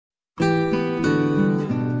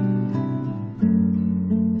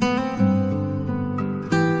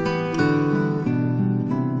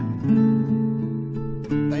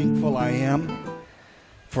program,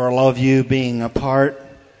 for all of you being a part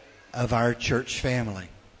of our church family.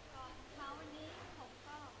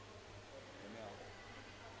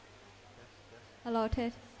 Hello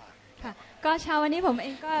Ted ค่ะก็เช้าวันนี้ผมเอ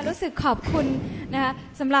งก็รู้สึกขอบคุณนะคะ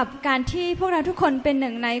สำหรับการที่พวกเราทุกคนเป็นห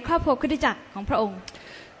นึ่งในครอบครัวคริสตจักรของพระองค์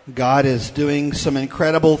God is doing some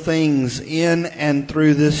incredible things in and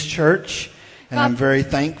through this church, and I'm very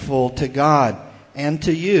thankful to God and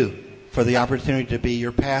to you for the opportunity to be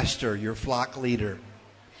your pastor, your flock leader.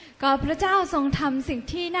 ก็พระเจ้าทรงทำสิ่ง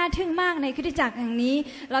ที่น่าทึ่งมากในคริสตจักรแห่งนี้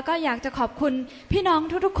แล้วก็อยากจะขอบคุณพี่น้อง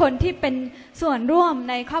ทุกๆคนที่เป็นส่วนร่วม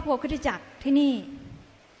ในครอบครัวคริสตจักรที่นี่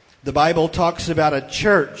The Bible talks about a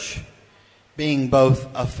church being both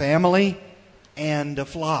a family and a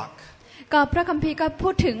flock. ก็พระคัมภีร์ก็พู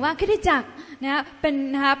ดถึงว่าคริสตจักรเ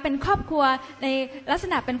ป็นครอบครัวในลักษ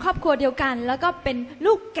ณะเป็นครอบครัวเดียวกันแล้วก็เป็น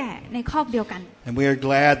ลูกแกะในครอบเดียวกัน And we are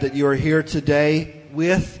glad that you are here today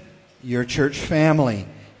with your church family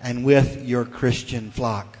and with your Christian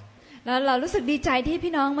flock. แล้วเรารู้สึกดีใจที่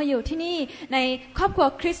พี่น้องมาอยู่ที่นี่ในครอบครัว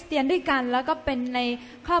คริสเตียนด้วยกันแล้วก็เป็นใน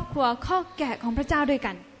ครอบครัวข้อแกะของพระเจ้าด้วย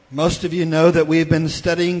กัน Most of you know that we've been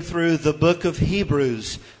studying through the book of Hebrews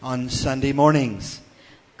on Sunday mornings.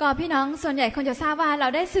 ก็พี่น้องส่วนใหญ่คงจะทราบว่าเรา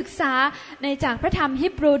ได้ศึกษาในจากพระธรรมฮี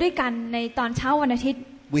บรูด้วยกันในตอนเช้าวันอาทิตย์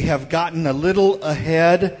We have gotten a little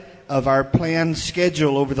ahead of our planned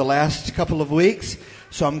schedule over the last couple of weeks,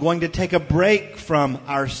 so I'm going to take a break from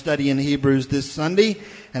our study in Hebrews this Sunday,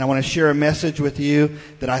 and I want to share a message with you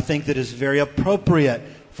that I think that is very appropriate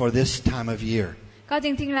for this time of year. ก็จ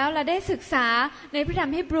ริงๆแล้วเราได้ศึกษาในพระธรร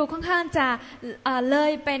มฮีบรูค่อนข้างจะเล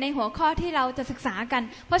ยไปในหัวข้อที่เราจะศึกษากัน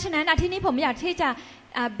เพราะฉะนั้นอาทิตย์นี้ผมอยากที่จะ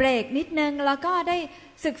เบรกนิดนึงแล้วก็ได้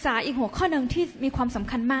ศึกษาอีกหัวข้อนึงที่มีความสำ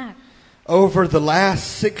คัญมาก Over the last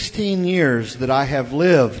 16 years that I have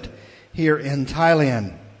lived here in Thailand,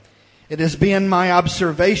 it has been my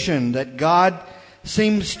observation that God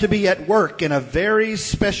seems to be at work in a very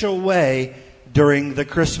special way during the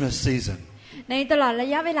Christmas season.ในตลอดระ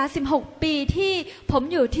ยะเวลา16ปีที่ผม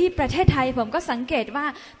อยู่ที่ประเทศไทยผมก็สังเกตว่า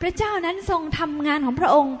พระเจ้านั้นทรงทำงานของพร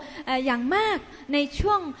ะองค์อย่างมากใน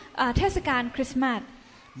ช่วงเทศกาลคริสต์มาส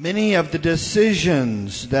Many of the decisions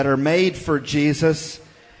that are made for Jesus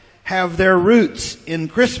have their roots in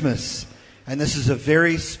Christmas, and this is a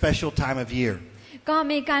very special time of year. ก็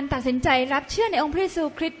มีการตัดสินใจรับเชื่อในองค์พระเยซู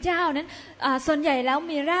คริสต์เจ้านั้นส่วนใหญ่แล้ว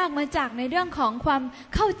มีรากมาจากในเรื่องของความ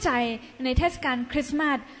เข้าใจในเทศกาลคริสต์ม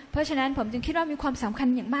าสเพราะฉะนั้นผมจึงคิดว่ามีความสำคัญ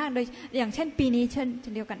อย่างมากโดยอย่างเช่นปีนี้เช่น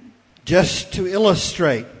เดียวกัน Just to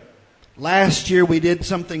illustrate, last year we did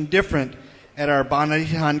something different at our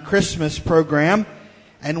Banatihan Christmas program,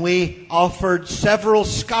 and we offered several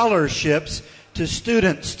scholarships to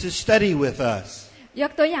students to study with us.ย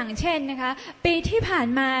กตัวอย่างเช่นนะคะปีที่ผ่าน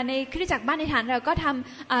มาในคริสตจักรบ้านในฐานเราก็ท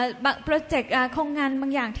ำโปรเจกต์โครงงานบา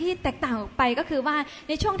งอย่างที่แตกต่างออกไปก็คือว่า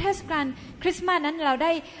ในช่วงเทศกาลคริสต์มาสนั้นเรา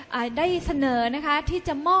ได้เสนอนะคะที่จ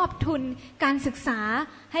ะมอบทุนการศึกษา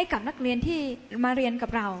ให้กับนักเรียนที่มาเรียนกับ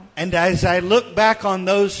เรา And as I look back on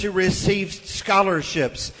those who received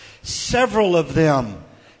scholarships, several of them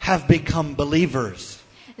have become believers.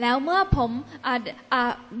แล้วเมื่อผม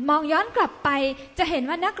มองย้อนกลับไปจะเห็น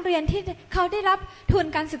ว่านักเรียนที่เขาได้รับทุน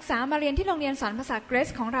การศึกษามาเรียนที่โรงเรียนสอนภาษาเกรซ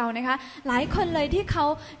ของเรานะคะหลายคนเลยที่เขา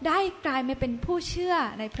ได้กลายมาเป็นผู้เชื่อ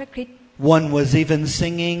ในพระคริสต์ One was even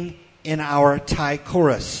singing in our Thai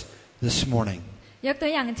chorus this morning. ยกตั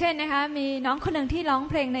วอย่างเช่นนะคะมีน้องคนหนึ่งที่ร้อง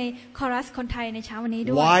เพลงในคอรัสคนไทยในเช้าวันนี้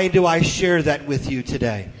ด้วย Why do I share that with you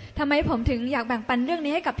today? ทำไมผมถึงอยากแบ่งปันเรื่อง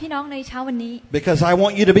นี้ให้กับพี่น้องในเช้าวันนี้ Because I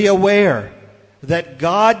want you to be aware.that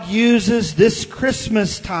God uses this Christmas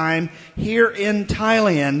time here in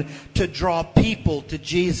Thailand to draw people to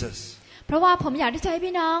Jesus. เพราะว่าผมอยากที่จะให้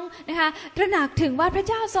พี่น้องนะคะตระหนักถึงว่าพระ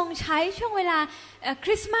เจ้าทรงใช้ช่วงเวลาค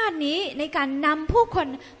ริสต์มาสนี้ในการนำผู้คน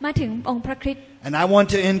มาถึงองค์พระคริสต์ And I want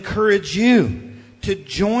to encourage you to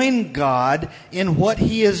join God in what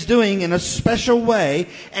He is doing in a special way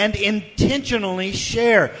and intentionally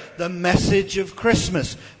share the message of Christmas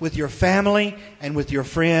with your family and with your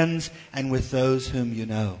friends and with those whom you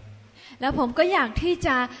know. แล้วผมก็อยากที่จ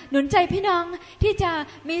ะหนุนใจพี่น้องที่จะ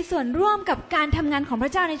มีส่วนร่วมกับการทำงานของพร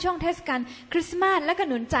ะเจ้าในช่วงเทศกาลคริสต์มาสและก็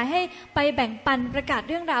หนุนใจให้ไปแบ่งปันประกาศ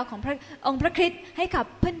เรื่องราวขององค์พระคริสต์ให้กับ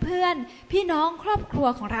เพื่อนๆพี่น้องครอบครัว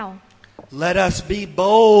ของเรา Let us be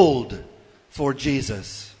bold.For Jesus.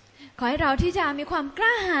 ขอให้เราที่จะมีความก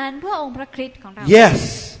ล้าหาญเพื่อองค์พระคริสต์ของเรา Yes,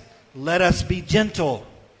 let us be gentle.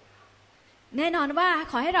 แน่นอนว่า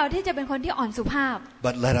ขอให้เราที่จะเป็นคนที่อ่อนสุภาพ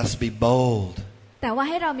But let us be bold. แต่ว่า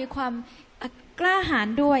ให้เรามีความกล้าหาญ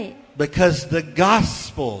ด้วย Because the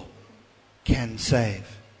gospel can save.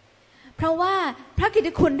 เพราะว่าพระกิต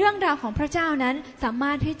ติคุณเรื่องราวของพระเจ้านั้นสาม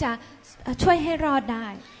ารถที่จะช่วยให้รอดได้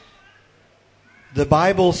The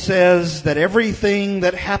Bible says that everything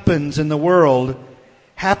that happens in the world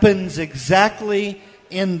happens exactly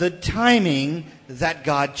in the timing that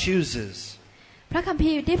God chooses. พระคัม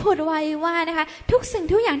ภีร์ได้พูดไว้ว่านะคะทุกสิ่ง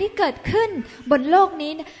ทุกอย่างที่เกิดขึ้นบนโลก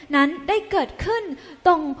นี้นั้นได้เกิดขึ้นต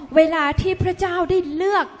รงเวลาที่พระเจ้าได้เ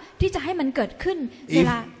ลือกที่จะให้มันเกิดขึ้นเว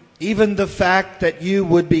ลา Even the fact that you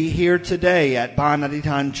would be here today at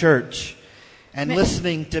Banaditan Church and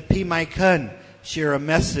listening to P. Maiken share a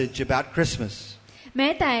message about Christmas. แม้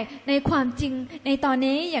แต่ในความจริงในตอน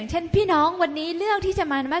นี้อย่างเช่นพี่น้องวันนี้เลือกที่จะ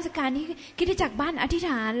มานมัสการที่คริสตจักรบ้านอธิษฐ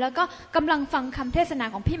านแล้วก็กำลังฟังคำเทศนา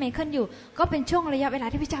ของพี่ไมเคิลอยู่ก็เป็นช่วงระยะเวลา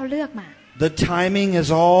ที่พระเจ้าเลือกมา The timing is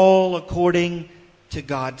all according to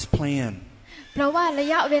God's plan. เพราะว่าระ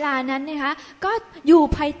ยะเวลานั้นนะคะก็อยู่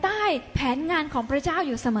ภายใต้แผนงานของพระเจ้าอ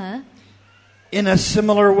ยู่เสมอ In a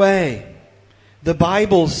similar way, the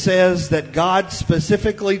Bible says that God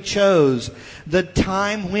specifically chose the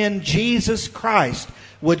time when Jesus Christ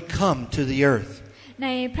would come to the earth. ใน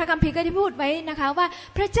พระคัมภีร์ก็ได้พูดไว้นะคะว่า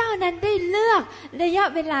พระเจ้านั้นได้เลือกระยะ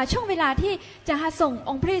เวลาช่วงเวลาที่จะส่ง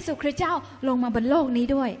องค์พระเยซูคริสต์เจ้าลงมาบนโลกนี้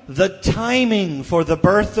ด้วย The timing for the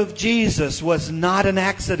birth of Jesus was not an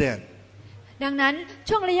accident. ดังนั้น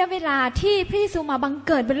ช่วงระยะเวลาที่พระเยซูมาบังเ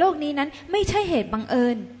กิดบนโลกนี้นั้นไม่ใช่เหตุบังเอิ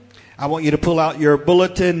ญ I want you to pull out your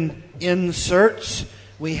bulletin inserts.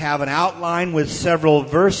 We have an outline with several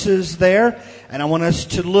verses there, and I want us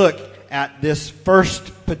to look at this first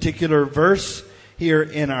particular verse here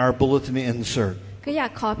in our bulletin insert. ก็อยา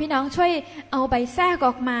กขอพี่น้องช่วยเอาใบแทรกอ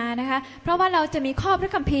อกมานะคะเพราะว่าเราจะมีข้อพร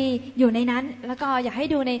ะคัมภีร์อยู่ในนั้นแล้วก็อยากให้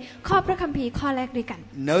ดูในข้อพระคัมภีร์ข้อแรกด้วยกัน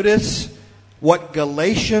Notice what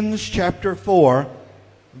Galatians chapter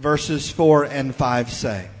 4 verses 4 and 5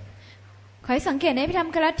 say. ขอให้สังเกตในพระธรรม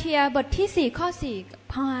กาลาเทียบทที่4ข้อ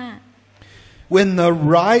4ข้อ5 When the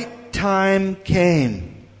right time came,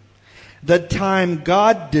 the time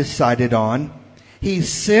God decided on, He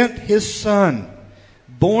sent His Son,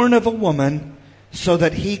 born of a woman, so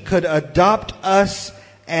that He could adopt us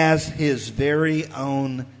as His very own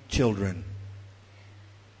children.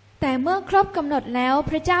 แต่เมื่อครบกำหนดแล้ว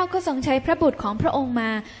พระเจ้าก็ทรงใช้พระบุตรของพระองค์ม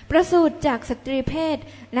าประสูติจากสตรีเพศ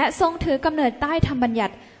และทรงถือกำเนิดใต้ธรรมบัญญั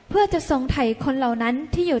ติเพื่อจะทรงไถ่คนเหล่านั้น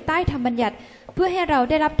ที่อยู่ใต้ธรรมบัญญัติเพื่อให้เรา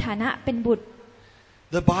ได้รับฐานะเป็นบุตร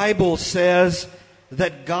The Bible says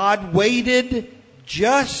that God waited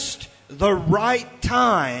just the right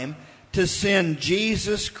time to send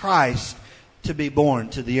Jesus Christ to be born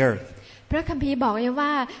to the earth. พระคัมภีร์บอกไว้ว่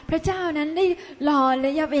าพระเจ้านั้นได้รอร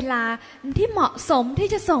ะยะเวลาที่เหมาะสมที่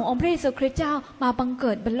จะส่งองค์พระเยซูคริสต์เจ้ามาบังเ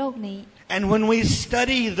กิดบนโลกนี้ And when we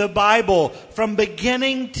study the Bible from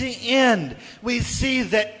beginning to end, we see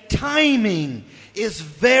that timing is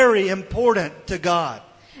very important to God.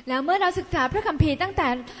 แล้วเมื่อเราศึกษาพระคัมภีร์ตั้งแต่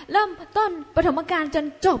เริ่มต้นปฐมกาลจน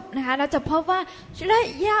จบนะคะเราจะพบว่าระ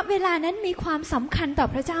ยะเวลานั้นมีความสำคัญต่อ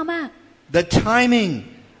พระเจ้ามาก The timing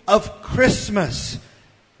of Christmas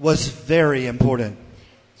was very important.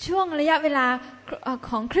 ช่วงระยะเวลา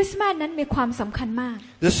ของคริสต์มาสนั้นมีความสำคัญมาก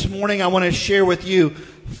This morning I want to share with you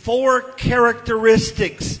 4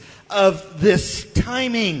 characteristics of this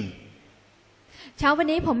timing. เช้าวัน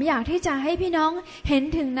นี้ผมอยากที่จะให้พี่น้องเห็น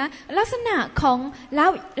ถึงนะลักษณะของแล้ว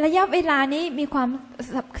ระยะเวลานี้มีความ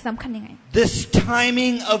สำคัญยังไง This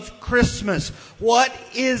timing of Christmas, what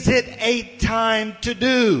is it a time to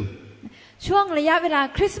do? ช่วงระยะเวลา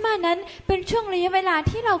คริสต์มาสนั้นเป็นช่วงระยะเวลา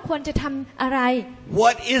ที่เราควรจะทำอะไร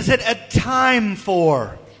What is it a time for?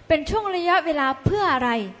 เป็นช่วงระยะเวลาเพื่ออะไร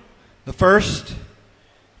The first,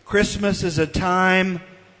 Christmas is a time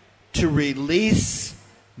to release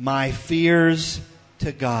my fears to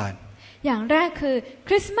God. อย่างแรกคือค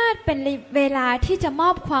ริสต์มาสเป็นเวลาที่จะมอ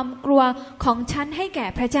บความกลัวของฉันให้แก่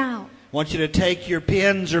พระเจ้า I want you to take your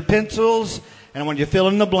pens or pencils and I want you to fill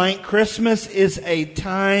in the blank. Christmas is a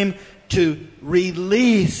time to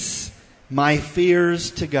release my fears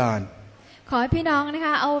to God. ขอให้พี่น้องนะค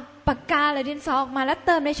ะเอาปากกาหรือดินสอออกมาแล้วเ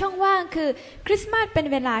ติมในช่องว่างคือคริสต์มาสเป็น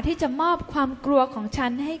เวลาที่จะมอบความกลัวของฉั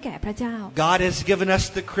นให้แก่พระเจ้า God has given us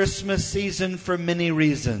the Christmas season for many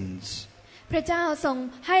reasons. พระเจ้าทรง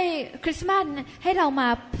ให้คริสต์มาสให้เรามา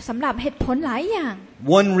สำหรับเหตุผลหลายอย่าง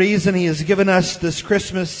One reason He has given us this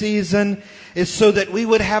Christmas season is so that we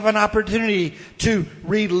would have an opportunity to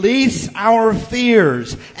release our fears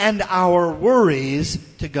and our worries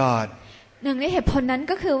to God. หนึ่งในเหตุผลนั้น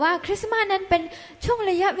ก็คือว่าคริสต์มาสนั้นเป็นช่วง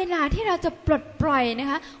ระยะเวลาที่เราจะปลดปล่อยนะ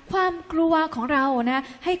คะความกลัวของเรานะ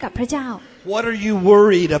ให้กับพระเจ้า What are you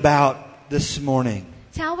worried about this morning?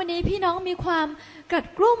 เช้าวันนี้พี่น้องมีความกลัด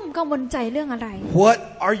กลุ้มกังวลใจเรื่องอะไร What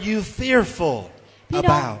are you fearful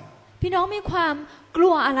about? พี่น้องมีความกลั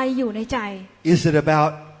วอะไรอยู่ในใจ Is it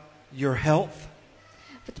about your health?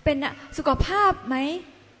 เป็นสุขภาพไหม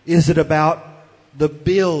Is it about the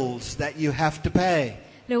bills that you have to pay?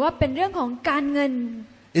 หรือว่าเป็นเรื่องของการเงิน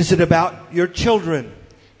Is it about your children?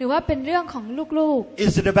 หรือว่าเป็นเรื่องของลูก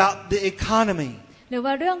Is it about the economy? ๆหรือ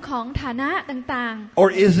ว่าเรื่องของฐานะต่างๆ Or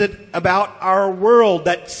is it about our world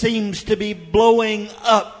that seems to be blowing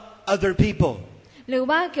up other people? หรือ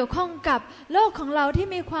ว่าเกี่ยวข้องกับโลกของเราที่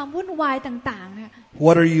มีความวุ่นวายต่างๆเนี่ย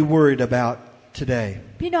What are you worried about today?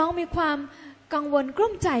 พี่น้องมีความกังวลก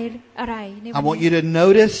ลุ้มใจอะไรในวัน I want นี้ you to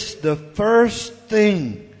notice the first thing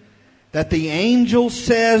that the angel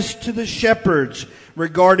says to the shepherds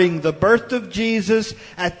regarding the birth of Jesus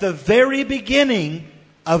at the very beginning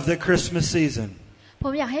of the Christmas season. ผ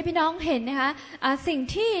มอยากให้พี่น้องเห็นนะคะสิ่ง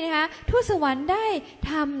ที่นะคะทูตสวรรค์ได้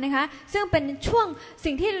ทำนะคะซึ่งเป็นช่วง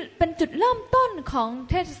สิ่งที่เป็นจุดเริ่มต้นของ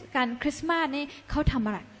เทศกาลคริสต์มาสนี่เขาทำอ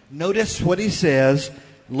ะไร Notice what he says,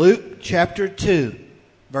 Luke chapter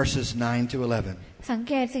 2, verses 9 to 11. สังเ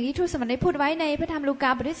กตสิ่งที่ทูตสวรรค์ได้พูดไว้ในพระธรรมลูกา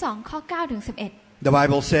บทที่2ข้อ9ถึง11 The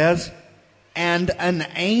Bible says, "And an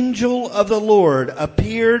angel of the Lord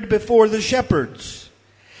appeared before the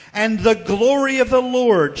shepherds.And the glory of the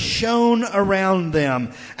Lord shone around them,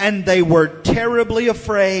 and they were terribly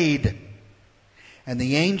afraid. And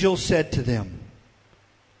the angel said to them,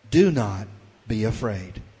 Do not be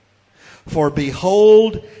afraid. For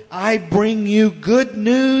behold, I bring you good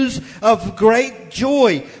news of great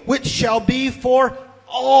joy, which shall be for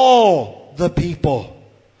all the people.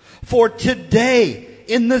 For today,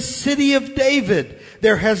 in the city of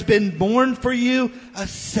David,There has been born for you a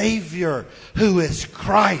Savior who is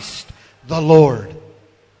Christ the Lord."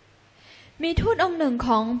 มีทูตองค์หนึ่งข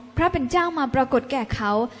องพระเป็นเจ้ามาปรากฏแก่เข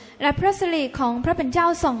าและพระสิริของพระเป็นเจ้า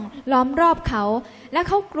ส่องล้อมรอบเขาและเ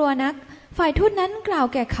ขากลัวนักฝ่ายทูตนั้นกล่าว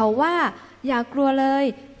แก่เขาว่าอย่ากลัวเลย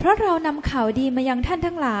เพราะเรานำข่าวดีมายังท่าน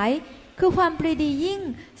ทั้งหลายคือความปรีดียิ่ง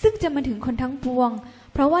ซึ่งจะมาถึงคนทั้งปวง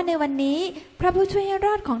เพราะว่าในวันนี้พระผู้ช่วยให้ร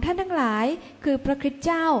อดของท่านทั้งหลายคือพระคริสต์เ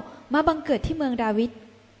จ้ามาบังเกิดที่เมืองดาวิด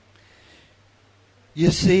You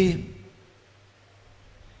see,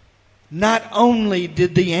 not only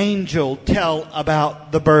did the angel tell about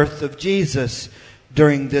the birth of Jesus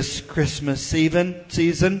during this Christmas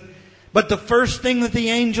season, but the first thing that the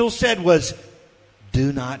angel said was, "Do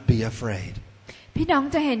not be afraid." พี่น้อง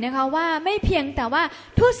จะเห็นนะคะว่าไม่เพียงแต่ว่า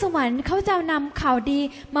ทูตสวรรค์เขาจะนำข่าวดี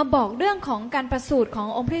มาบอกเรื่องของการประสูติของ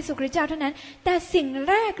องค์พระเยซูคริสต์เจ้าเท่านั้นแต่สิ่ง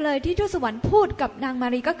แรกเลยที่ทูตสวรรค์พูดกับนางมา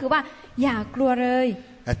รีก็คือว่าอย่ากลัวเลย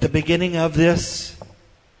At the beginning of this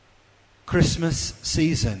Christmas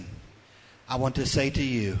season, I want to say to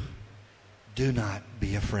you, do not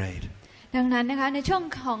be afraid. ดังนั้นนะคะในช่วง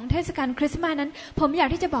ของเทศกาลคริสต์มาสนั้นผมอยาก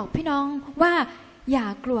ที่จะบอกพี่น้องว่าอย่า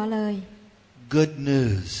กลัวเลย Good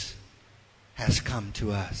news.has come to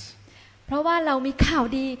us. เพราะว่าเรามีข่าว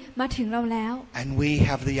ดีมาถึงเราแล้ว And we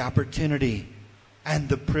have the opportunity and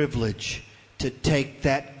the privilege to take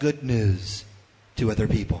that good news to other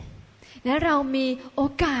people. และเรามีโอ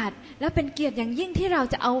กาสและเป็นเกียรติอย่างยิ่งที่เรา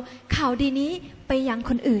จะเอาข่าวดีนี้ไปยัง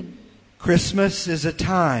คนอื่น Christmas is a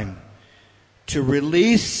time to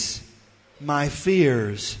release my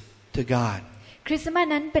fears to God. คริสต์มาส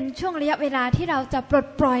นั้นเป็นช่วงระยะเวลาที่เราจะปลด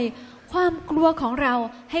ปล่อยความกลัวของเรา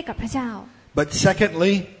ให้กับพระเจ้าBut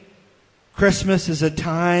secondly, Christmas is a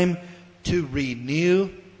time to renew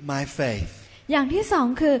my faith. อย่างที่สอง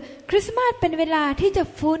คือคริสต์มาสเป็นเวลาที่จะ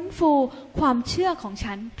ฟื้นฟูความเชื่อของ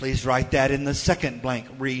ฉัน Please write that in the second blank.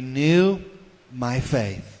 Renew my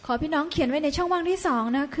faith. ขอพี่น้องเขียนไว้ในช่องว่างที่สอง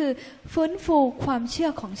นะคือฟื้นฟูความเชื่อ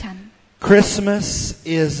ของฉัน Christmas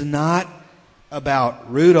is not about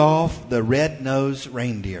Rudolph the red-nosed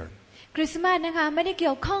reindeer. คริสต์มาสนะคะไม่ได้เ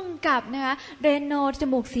กี่ยวข้องกับนะคะเรนโนจ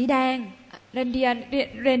มูกสีแดงเรนเดี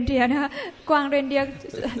ยนะคะกวางเรนเดีย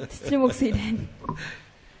จมูกสีแดง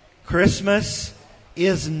Christmas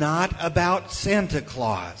is not about Santa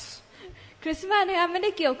Claus. คริสต์มาสนะคะไม่ไ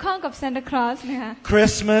ด้เกี่ยวข้องกับซานตาคลอสนะคะ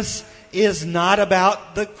Christmas is not about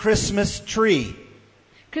the Christmas tree.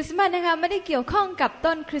 คริสต์มาสนะคะไม่ได้เกี่ยวข้องกับ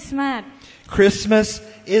ต้นคริสต์มาส Christmas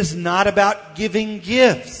is not about giving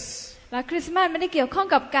gifts. และคริสต์มาสไม่ได้เกี่ยวข้อง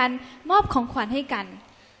กับการมอบของขวัญให้กัน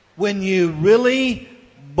When you really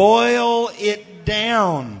boil it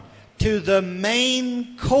down to the main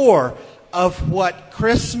core of what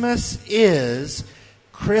Christmas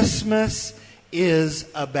is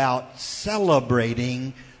about celebrating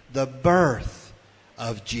the birth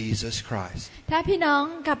of Jesus Christ. ถ้าพี่น้อง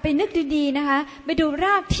กลับไปนึกดีๆนะคะไปดูร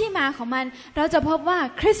ากที่มาของมันเราจะพบว่า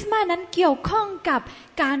คริสต์มาสนั้นเกี่ยวข้องกับ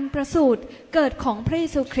การประสูติเกิดของพระเย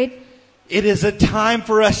ซูคริสต์ It is a time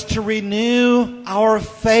for us to renew our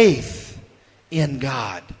faith in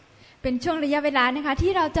God. เป็นช่วงระยะเวลานะคะ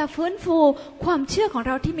ที่เราจะฟื้นฟูความเชื่อของเ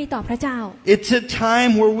ราที่มีต่อพระเจ้า It's a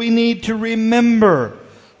time where we need to remember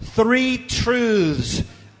 3 truths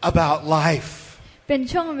about life. เป็น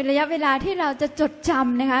ช่วงระยะเวลาที่เราจะจดจ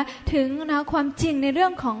ำนะคะถึงความจริงในเรื่อ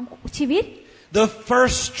งของชีวิต The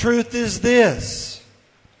first truth is this: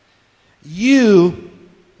 you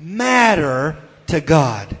matter to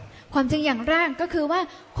God. ความจริงอย่างแรกก็คือว่า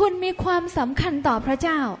คุณมีความสำคัญต่อพระเ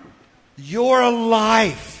จ้า Your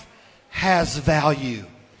life has value.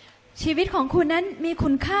 ชีวิตของคุณนั้นมีคุ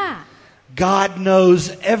ณค่า God knows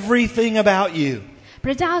everything about you. พ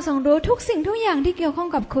ระเจ้าทรงรู้ทุกสิ่งทุกอย่างที่เกี่ยวข้อง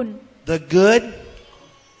กับคุณ The good,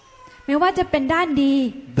 ไม่ว่าจะเป็นด้านดี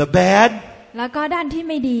the bad, แล้วก็ด้านที่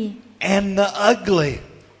ไม่ดี and the ugly.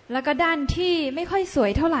 แล้วก็ด้านที่ไม่ค่อยสว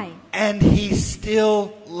ยเท่าไหร่ And He still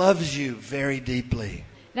loves you very deeply.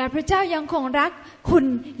 และพระเจ้ายังคงรักคุณ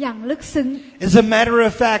อย่างลึกซึ้ง As a matter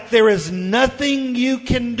of fact, there is nothing you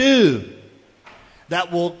can do that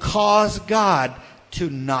will cause God to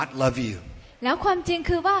not love you. แล้วความจริง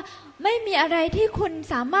คือว่าไม่มีอะไรที่คุณ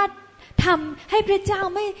สามารถทำให้พระเจ้า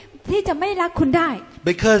ไม่ที่จะไม่รักคุณได้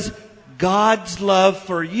Because God's love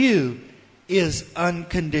for you is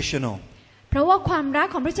unconditional. เพราะว่าความรัก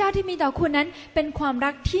ของพระเจ้าที่มีต่อคุณนั้นเป็นความ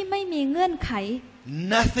รักที่ไม่มีเงื่อนไข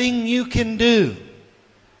Nothing you can do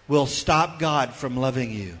will stop God from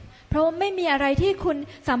loving you. เพราะว่าไม่มีอะไรที่คุณ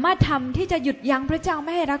สามารถทำที่จะหยุดยั้งพระเจ้าไ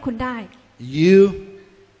ม่ให้รักคุณได้ You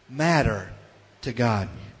matter to God.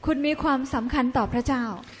 คุณมีความสำคัญต่อพระเจ้า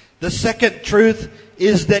The second truth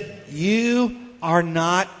is that you are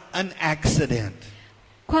not an accident.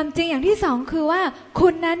 ความจริงอย่างที่สองคือว่าคุ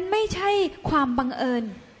ณนั้นไม่ใช่ความบังเอิญ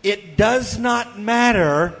It does not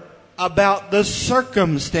matter about the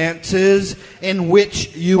circumstances in which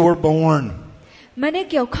you were born. ไม่ได้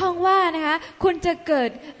เกี่ยวข้องว่านะคะคุณจะเกิด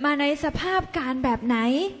มาในสภาพการแบบไหน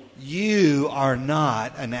You are not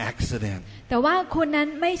an accident. แต่ว่าคุณนั้น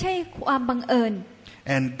ไม่ใช่ความบังเอิญ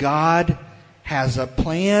And God has a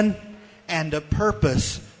plan and a purpose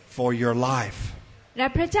for your life. และ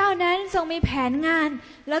พระเจ้านั้นทรงมีแผนงาน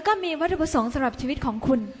แล้วก็มีวัตถุประสงค์สำหรับชีวิตของ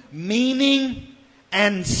คุณ Meaning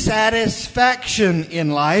and satisfaction in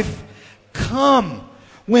life come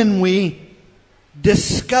when we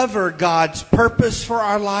discover God's purpose for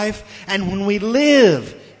our life and when we live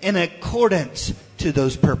in accordance to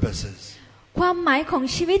those purposes. ความหมายของ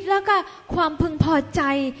ชีวิตแล้วก็ความพึงพอใจ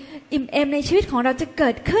อิ่มเอมในชีวิตของเราจะเกิ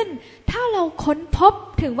ดขึ้นถ้าเราค้นพบ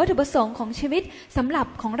ถึงวัตถุประสงค์ของชีวิตสำหรับ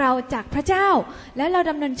ของเราจากพระเจ้าและเรา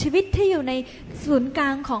ดำเนินชีวิตที่อยู่ในศูนย์กลา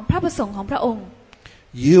งของพระประสงค์ของพระองค์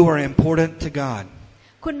You are important to God.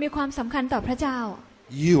 คุณมีความสำคัญต่อพระเจ้า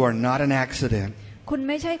You are not an accident. คุณไ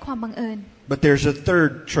ม่ใช่ความบังเอิญ But there's a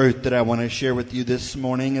third truth that I want to share with you this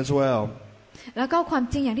morning as well. แล้วก็ความ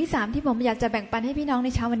จริงอย่างที่สามที่ผมอยากจะแบ่งปันให้พี่น้องใน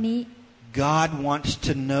เช้าวันนี้ God wants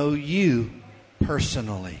to know you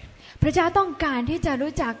personally. พระเจ้าต้องการที่จะ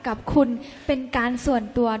รู้จักกับคุณเป็นการส่วน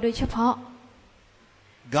ตัวโดยเฉพาะ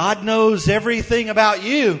God knows everything about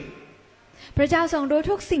you. พระเจ้าทรงรู้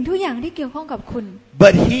ทุกสิ่งทุกอย่างที่เกี่ยวข้องกับคุณ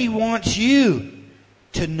But He wants you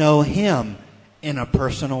to know Him in a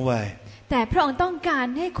personal way. แต่พระองค์ต้องการ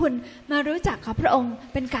ให้คุณมารู้จักกับพระองค์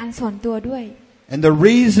เป็นการส่วนตัวด้วย And the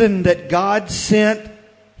reason that God sent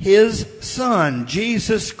His Son,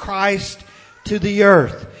 Jesus Christ, to the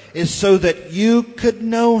earth is so that you could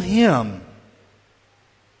know Him.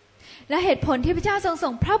 และเหตุผลที่พระเจ้าทรง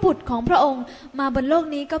ส่งพระบุตรของพระองค์มาบนโลก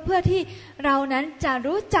นี้ก็เพื่อที่เรานั้นจะ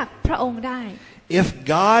รู้จักพระองค์ได้ If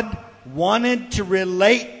God wanted to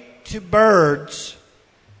relate to birds,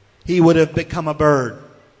 He would have become a bird.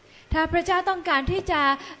 ถ้าพระเจ้าต้องการที่จะ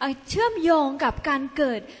เชื่อมโยงกับการเ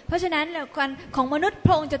กิดเพราะฉะนั้นการของมนุษย์พ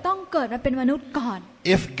ระองค์จะต้องเกิดมาเป็นมนุษย์ก่อน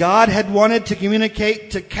If God had wanted to communicate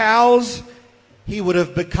to cows, He would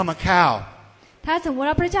have become a cow. ถ้าสมมติ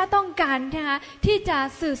ว่าพระเจ้าต้องการนะคะที่จะ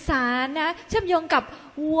สื่อสารนะเชื่อมโยงกับ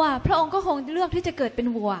วัวพระองค์ก็คงเลือกที่จะเกิดเป็น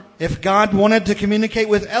วัว If God wanted to communicate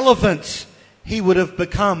with elephants, He would have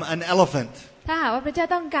become an elephant. ถ้าหากว่าพระเจ้า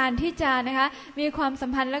ต้องการที่จะนะคะมีความสัม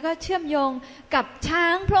พันธ์แล้วก็เชื่อมโยงกับช้า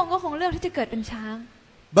งพระองค์ก็คงเลือกที่จะเกิดเป็นช้าง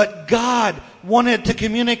But God wanted to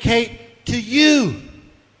communicate to you.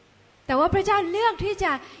 แต่ว่าพระเจ้าเลือกที่จ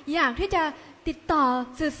ะอยากที่จะติดต่อ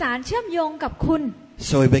สื่อสารเชื่อมโยงกับคุณ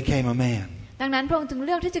So He became a man. ดังนั้นพระองค์จึงเ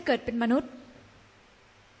ลือกที่จะเกิดเป็นมนุษย์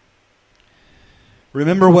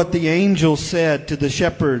Remember what the angel said to the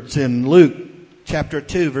shepherds in Luke chapter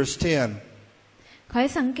 2 verse 10. ขอใ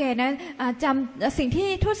ห้สังเกตนะจำสิ่งที่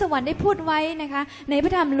ทูตสวรรค์ได้พูดไว้นะคะในพร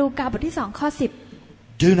ะธรรมลูกาบทที่2ข้อ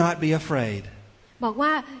10 Do not be afraid. บอกว่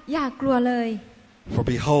าอย่ากลัวเลย For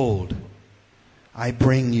behold, I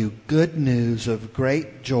bring you good news of great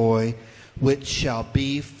joy, which shall be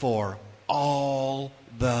for all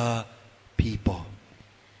the people.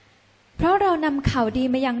 เพราะเรานำข่าวดี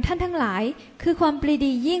มายังท่านทั้งหลายคือความปรี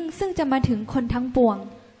ดียิ่งซึ่งจะมาถึงคนทั้งปวง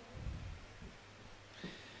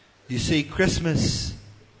You see, Christmas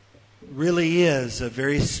really is a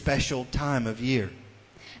very special time of year.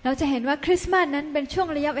 เราจะเห็นว่าคริสต์มาสนั้นเป็นช่วง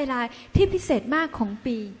ระยะเวลาที่พิเศษมากของ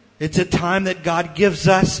ปี It's a time that God gives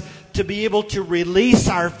us to be able to release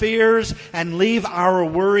our fears and leave our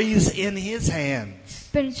worries in His hands.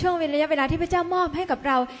 เป็นช่วงระยะเวลาที่พระเจ้ามอบให้กับเ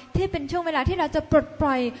ราที่เป็นช่วงเวลาที่เราจะปลดป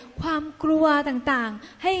ล่อยความกลัวต่าง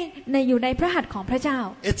ๆให้อยู่ในพระหัตถ์ของพระเจ้า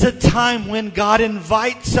It's a time when God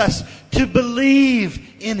invites us to believe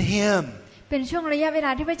in Him. เป็นช่วงระยะเวล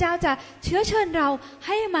าที่พระเจ้าจะเชื้อเชิญเราใ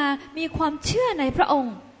ห้มามีความเชื่อในพระอง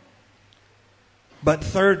ค์ But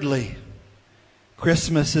thirdly,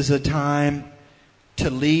 Christmas is a time to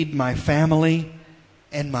lead my family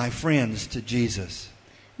and my friends to Jesus.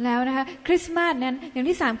 แล้วนะคะคริสต์มาสนั้นอย่าง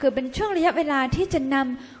ที่3คือเป็นช่วงระยะเวลาที่จะน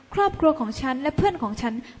ำครอบครัวของฉันและเพื่อนของฉั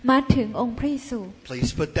นมาถึงองค์พระเยซู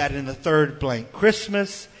Please put that in the third blank. Christmas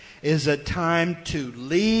is a time to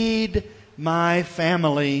lead my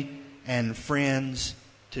family and friends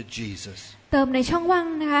to Jesus. เติมในช่องว่าง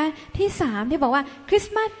นะคะที่3ที่บอกว่าคริส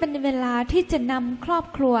ต์มาสเป็นเวลาที่จะนำครอบ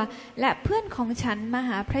ครัวและเพื่อนของฉันมาห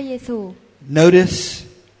าพระเยซู Notice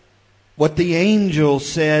what the angel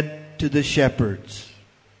said to the shepherds.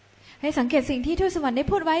 ให้สังเกตสิ่งที่ทูตสวรรค์ได้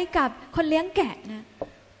พูดไว้กับคนเลี้ยงแกะนะ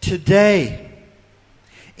Today,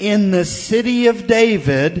 in the city of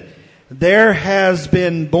David, there has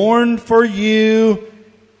been born for you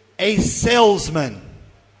a salesman.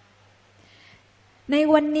 ใน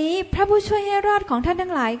วันนี้พระผู้ช่วยให้รอดของท่านทั้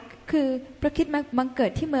งหลายคือพระคริสต์มาบังเกิ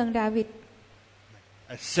ดที่เมืองดาวิด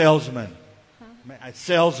A salesman. A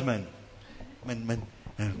salesman. มัน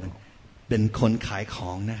เป็นคนขายข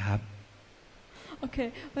องนะครับโอเค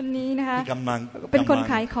วันนี้นะคะที่กำลังเป็นคน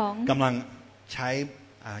ขายของกำลังใช้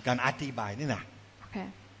การอธิบายนี่นะโอเค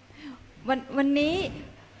วันนี้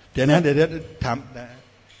เดี๋ยวถาม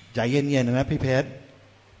ใจเย็นๆนะพี่เพชร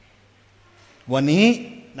วันนี้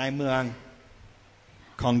ในเมือง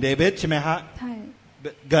ของเดวิดใช่ไหมฮะใช่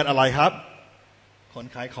เกิดอะไรครับคน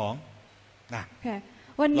ขายของนะโอเค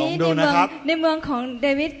วันนี้ในเมืองของเด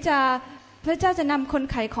วิดจะพระเจ้าจะนำคน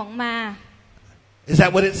ขายของมา Is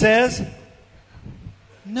that what it says?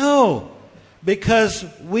 No, because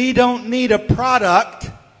we don't need a product.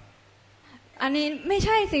 อันนี้ไม่ใ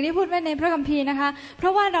ช่สิ่งที่พูดไว้ในพระคัมภีร์นะคะเพรา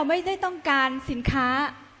ะว่าเราไม่ได้ต้องการสินค้า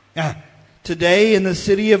Today in the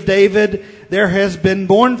city of David there has been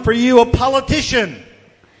born for you a politician.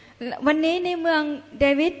 วันนี้ในเมืองเด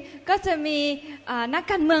วิดก็จะมีนัก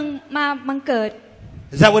การเมืองมาบังเกิด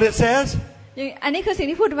Is that what it says? อันนี้คือสิ่ง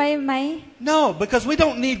ที่พูดไว้ไหม No, because we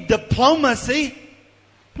don't need diplomacy.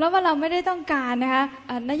 เพราะว่าเราไม่ได้ต้องการนะคะ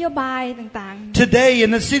นโยบายต่างๆ Today in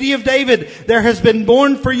the city of David there has been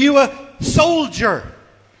born for you a soldier.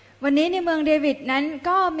 วันนี้ในเมืองเดวิดนั้น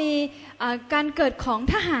ก็มีการเกิดของ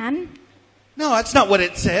ทหาร No, that's not what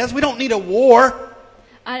it says. We don't need a war.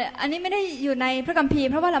 อันนี้ไม่ได้อยู่ในพระคัมภีร์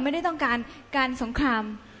เพราะว่าเราไม่ได้ต้องการการสงคราม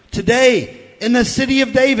Today in the city of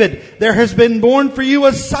David there has been born for you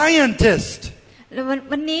a scientist.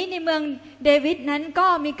 วันนี้ในเมืองเดวิดนั้นก็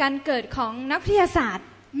มีการเกิดของนักวิทยาศาสตร์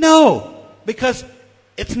No, because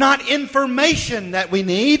it's not information that we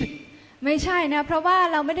need. ไม่ใช่นะเพราะว่า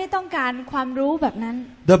เราไม่ได้ต้องการความรู้แบบนั้น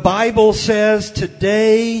The Bible says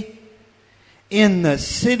today in the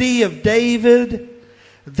city of David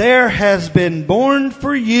there has been born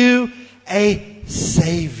for you a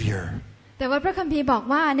savior. แต่ว่าพระคัมภีร์บอก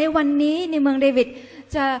ว่าในวันนี้ในเมืองเดวิด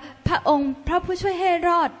จะพระองค์พระผู้ช่วยให้ร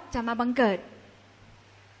อดจะมาบังเกิด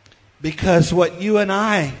Because what you and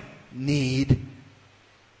I need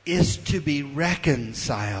is to be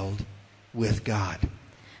reconciled with God.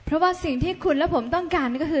 เพราะว่าสิ่งที่คุณและผมต้องการ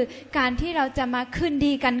ก็คือการที่เราจะมาคืน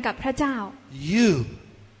ดีกันกับพระเจ้า You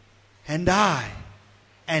and I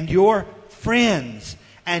and your friends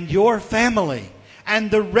and your family and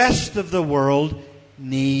the rest of the world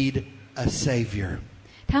need a savior.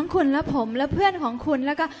 ทั้งคุณและผมและเพื่อนของคุณแ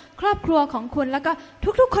ล้วก็ครอบครัวของคุณแล้วก็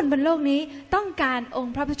ทุกๆคนบนโลกนี้ต้องการอง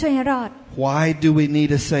ค์พระผู้ช่วยให้รอด Why do we need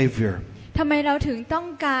a savior? ทำไมเราถึงต้อง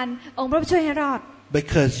การองค์พระผู้ช่วยให้รอด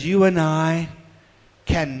Because you and I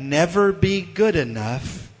can never be good enough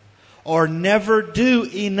or never do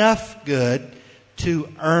enough good to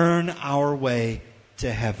earn our way to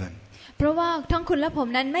heaven. เพราะว่าทั้งคุณและผม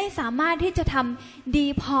นั้นไม่สามารถที่จะทำดี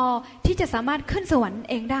พอที่จะสามารถขึ้นสวรรค์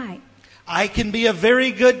เองได้ I can be a very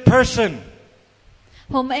good person.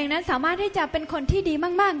 ผมเองนั้นสามารถที่จะเป็นคนที่ดี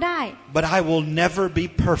มากๆได้ But I will never be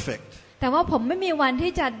perfect. แต่ว่าผมไม่มีวัน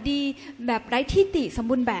ที่จะดีแบบไร้ที่ติสม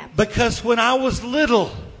บูรณ์แบบ Because when I was little,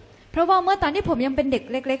 เพราะว่าเมื่อตอนที่ผมยังเป็นเด็ก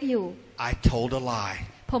เล็กๆอยู่ I told a lie.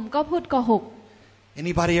 ผมก็พูดโกหก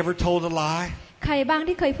Anybody ever told a lie? ใครบ้าง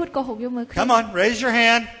ที่เคยพูดโกหกยกมือขึ้น Come on, raise your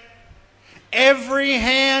hand. Every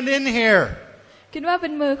hand in here. คิดว่าเป็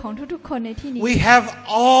นมือของทุกๆคนในที่นี้ We have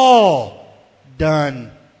all done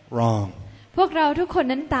wrong. พวกเราทุกคน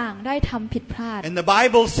นั้นต่างได้ทำผิดพลาด And the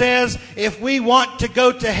Bible says if we want to go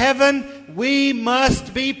to heaven, we must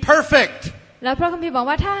be perfect. แล้วพระคัมภีร์บอก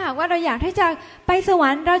ว่าถ้าหากว่าเราอยากที่จะไปสวร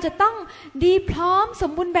รค์เราจะต้องดีพร้อมส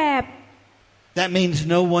มบูรณ์แบบ That means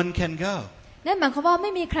no one can go. นั่นหมายความว่าไ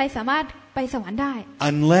ม่มีใครสามารถไปสวรรค์ได้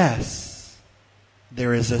Unless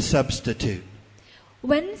there is a substitute.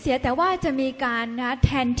 เว้นเสียแต่ว่าจะมีการแ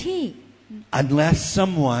ทนที่ Unless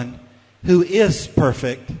someone who is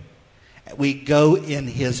perfect, we go in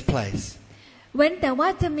his place. เว้นแต่ว่า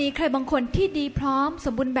จะมีใครบางคนที่ดีพร้อมส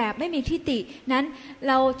มบูรณ์แบบไม่มีทิฏฐินั้น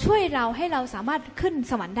เราช่วยเราให้เราสามารถขึ้น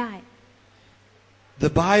สวรรค์ได้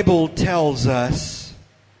The Bible tells us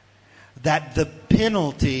that the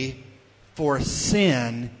penalty for sin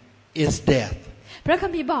is death. พระคั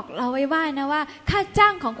มภีร์บอกเราไว้ว่านะว่าค่าจ้า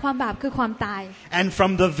งของความบาปคือความตาย And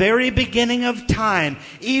from the very beginning of time,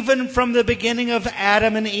 even from the beginning of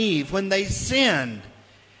Adam and Eve, when they sinned,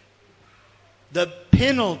 the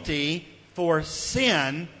penalty for sin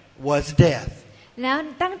was death. แล้ว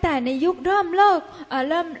ตั้งแต่ในยุคเริ่ม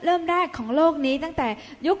แรกของโลกนี้ตั้งแต่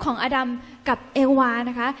ยุคของอาดัมกับเอวา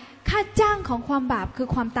นะคะค่าจ้างของความบาปคือ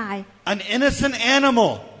ความตาย An innocent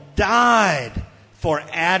animal died for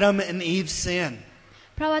Adam and Eve's sin.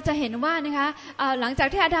 เพราะว่าจะเห็นว่านะคะหลังจาก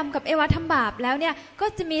ที่อาดัมกับเอวาทำบาปแล้วเนี่ยก็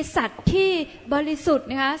จะมีสัตว์ที่บริสุทธิ์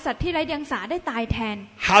นะคะสัตว์ที่ไร้เดียงสาได้ตายแทน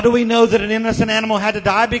How do we know that an innocent animal had to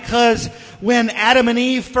die? Because when Adam and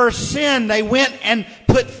Eve first sinned, they went and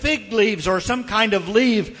put fig leaves or some kind of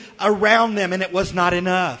leaf around them, and it was not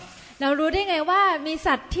enough. เรารู้ได้ไงว่ามี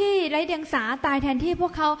สัตว์ที่ไร้เดียงสาตายแทนที่พว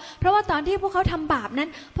กเขาเพราะว่าตอนที่พวกเขาทำบาปนั้น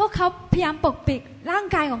พวกเขาพยายามปกปิดร่าง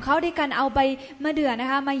กายของเขาด้วยการเอาใบมะเดื่อนะ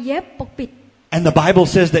คะมาเย็บปกปิดAnd the Bible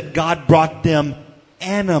says that God brought them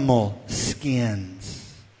animal skins.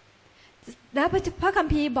 แล้วพระคัม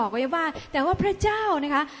ภีร์บอกไว้ว่าแต่ว่าพระเจ้าน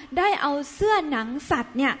ะคะได้เอาเสื้อหนังสัต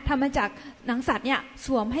ว์เนี่ยทำมาจากหนังสัตว์เนี่ยส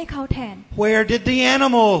วมให้เขาแทน Where did the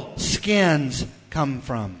animal skins come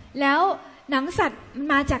from? แล้วหนังสัตว์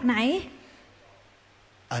มาจากไหน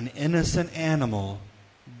An innocent animal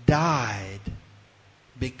died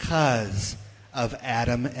because of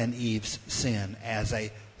Adam and Eve's sin as a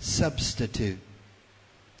substitute.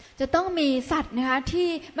 จะต้องมีสัตว์นะคะที่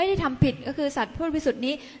ไม่ได้ทำผิดก็คือสัตว์ผู้บริสุทธิ์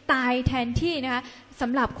นี้ตายแทนที่นะคะส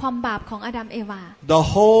ำหรับความบาปของอาดัมเอวา The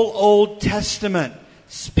whole Old Testament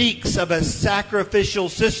speaks of a sacrificial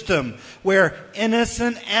system where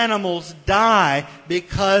innocent animals die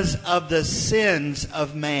because of the sins of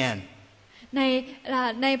man.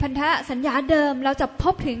 ในพันธสัญญาเดิมเราจะพ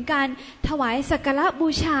บถึงการถวายสักการะบู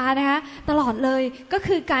ชานะคะตลอดเลยก็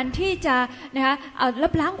คือการที่จะนะคะล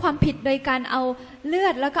บล้างความผิดโดยการเอาเลือ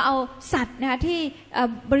ดแล้วก็เอาสัตว์นะคะที่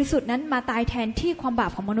บริสุทธิ์นั้นมาตายแทนที่ความบา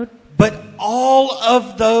ปของมนุษย์ But all of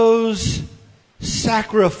those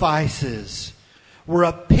sacrifices were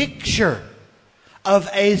a picture of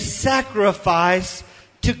a sacrifice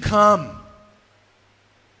to come.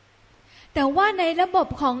แต่ว่าในระบบ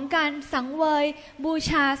ของการสังเวยบู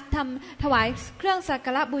ชาถวายเครื่องสักก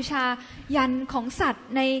าระบูชายันของสัตว์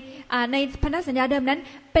ในพันธสัญญาเดิมนั้น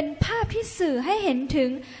เป็นภาพที่สื่อให้เห็นถึง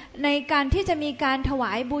ในการที่จะมีการถว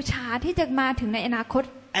ายบูชาที่จะมาถึงในอนาคต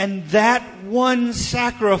And that one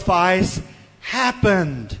sacrifice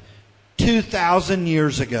happened 2,000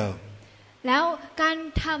 years ago. แล้วการ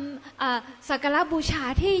ทำสักการะบูชา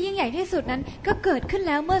ที่ยิ่งใหญ่ที่สุดนั้นก็เกิดขึ้น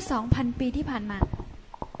แล้วเมื่อ 2,000 ปีที่ผ่านมา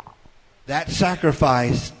That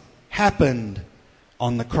sacrifice happened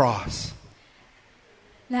on the cross.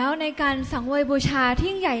 แล้วในการสังเวยบูชาที่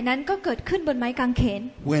ยิ่งใหญ่นั้นก็เกิดขึ้นบนไม้กางเขน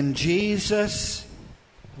When Jesus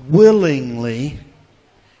willingly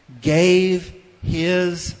gave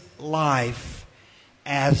his life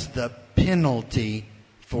as the penalty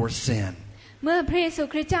for sin. เมื่อพระเยซู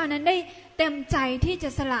คริสต์เจ้านั้นได้เต็มใจที่จะ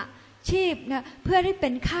สละชีพนะเพื่อที่เป็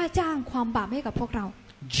นค่าจ้างความบาปให้กับพวกเรา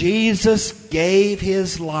Jesus gave his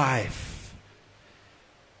life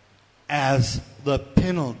as the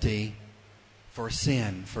penalty for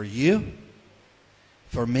sin, for you,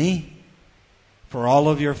 for me, for all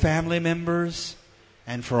of your family members,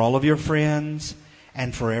 and for all of your friends, and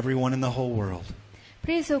for everyone in the whole world. พ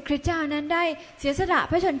ระเยซูคริสต์เจ้านั้นได้เสียสละ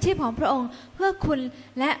พระชนชีพของพระองค์เพื่อคุณ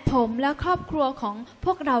และผมและครอบครัวของพ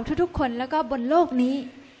วกเราทุกๆคนแล้วก็บนโลกนี้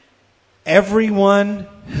Everyone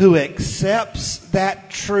who accepts that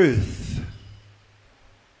truth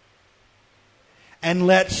and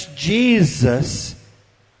lets Jesus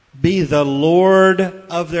be the Lord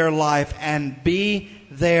of their life and be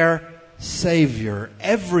their Savior,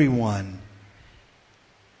 everyone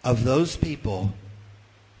of those people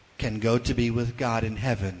can go to be with God in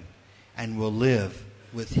heaven and will live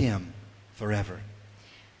with Him forever.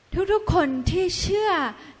 ทุกๆคนที่เชื่อ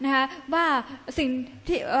นะคะว่าสิ่ง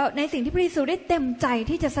ที่ในสิ่งที่พระเยซูได้เต็มใจ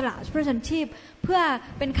ที่จะสละพระชนชีพเพื่อ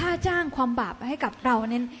เป็นค่าจ้างความบาปให้กับเรา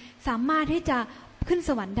นั้นสามารถที่จะขึ้น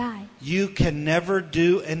สวรรค์ได้ You can never do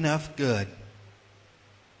enough good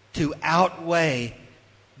to outweigh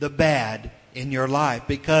the bad in your life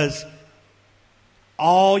because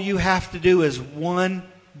all you have to do is one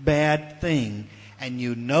bad thing and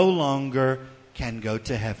you no longer can go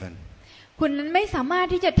to heaven. คุณนั้นไม่สามารถ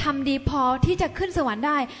ที่จะทำดีพอที่จะขึ้นสวรรค์ไ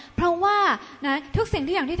ด้เพราะว่านะทุกสิ่ง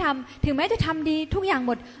ทุกอย่างที่ทำถึงแม้จะทำดีทุกอย่างห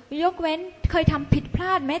มดยกเว้นเคยทำผิดพล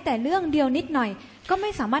าดแม้แต่เรื่องเดียวนิดหน่อยก็ไม่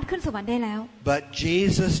สามารถขึ้นสวรรค์ได้แล้ว But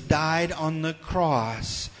Jesus died on the cross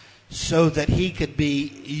so that he could be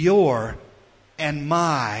your and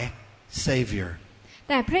my Savior.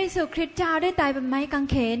 แต่พระเยซูคริสต์เจ้าได้ตายบนไม้กาง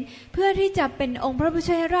เขนเพื่อที่จะเป็นองค์พระผู้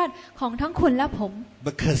ช่วยรอดของทั้งคุณและผม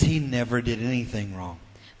Because he never did anything wrong.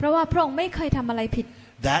 เพราะว่าพระองค์ไม่เคยทำอะไรผิด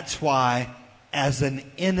That's why as an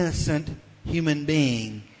innocent human being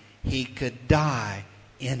he could die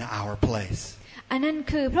in our place. อันนั้น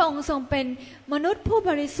คือพระองค์ทรงเป็นมนุษย์ผู้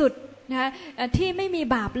บริสุทธิ์นะที่ไม่มี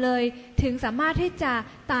บาปเลยถึงสามารถที่จะ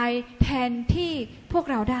ตายแทนที่พวก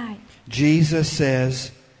เราได้ Jesus says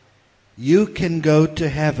you can go to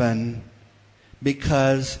heaven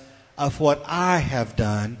because of what I have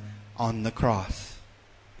done on the cross.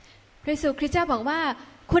 พระเยซูคริสต์เจ้าบอกว่า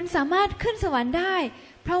คุณสามารถขึ้นสวรรค์ได้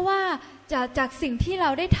เพราะว่าจากสิ่งที่เรา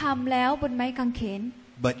ได้ทำแล้วบนไม้กางเขน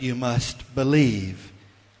But you must believe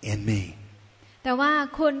in me. แต่ว่า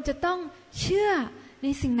คุณจะต้องเชื่อใน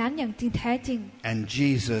สิ่งนั้นอย่างจริงแท้จริง And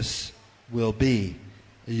Jesus will be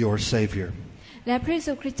your Savior. และพระเย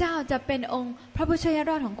ซูคริสต์เจ้าจะเป็นองค์พระผู้ช่วย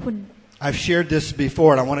รอดของคุณ I've shared this before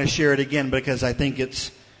and I want to share it again because I think it's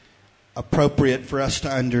appropriate for us to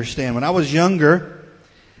understand. When I was younger,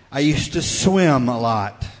 I used to swim a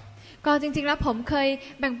lot. ก็จริงๆแล้วผมเคย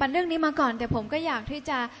แบ่งปันเรื่องนี้มาก่อนแต่ผมก็อยากที่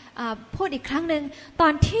จะพูดอีกครั้งนึงตอ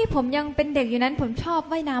นที่ผมยังเป็นเด็กอยู่นั้นผมชอบ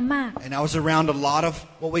ว่ายน้ำมาก And I was around a lot of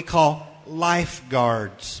what we call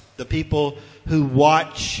lifeguards, the people who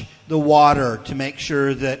watch the water to make sure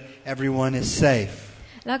that everyone is safe.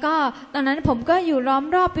 แล้วก็ตอนนั้นผมก็อยู่ล้อม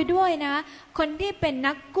รอบไปด้วยนะคนที่เป็น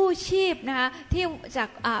นักกู้ชีพนะคะที่จาก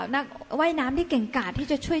นักว่ายน้ำที่เก่งกาจที่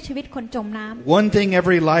จะช่วยชีวิตคนจมน้ำ One thing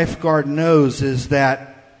every lifeguard knows is that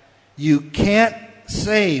you can't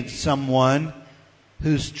save someone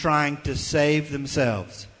who's trying to save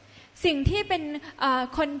themselves. สิ่งที่เป็น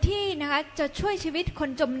คนที่นะคะจะช่วยชีวิตคน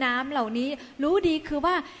จมน้ำเหล่านี้รู้ดีคือ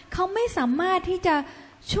ว่าเขาไม่สามารถที่จะ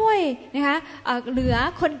ช่วยนะคะเหลือ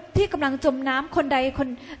คนที่กำลังจมน้ำคนใดคน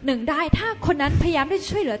หนึ่งได้ถ้าคนนั้นพยายามที่จะ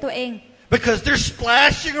ช่วยเหลือตัวเอง Because they're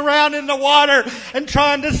splashing around in the water and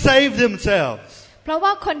trying to save themselves. เพราะว่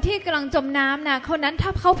าคนที่กำลังจมน้ำนะคนนั้นถ้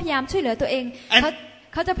าเขาพยายามช่วยเหลือตัวเอง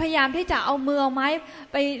เขาจะพยายามที่จะเอามือเอาไม้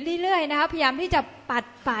ไปเรื่อยๆนะคะพยายามที่จะปัด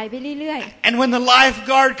ป่ายไปเรื่อยๆ And when the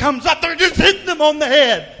lifeguard comes up, they're just hitting them on the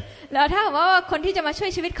head. แล้วถ้าว่าคนที่จะมาช่วย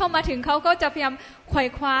ชีวิตเข้ามาถึงเขาก็จะพยายามไขว่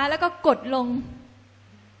คว้าแล้วก็กดลง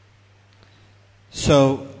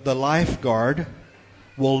So the lifeguard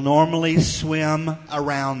will normally swim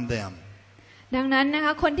around them. ดังนั้นนะค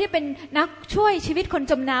ะคนที่เป็นนักช่วยชีวิตคน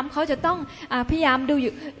จมน้ำเขาจะต้องพยายามดู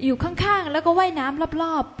อยู่ข้างๆแล้วก็ว่ายน้ำร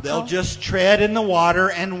อบๆ They'll just tread in the water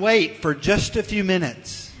and wait for just a few minutes.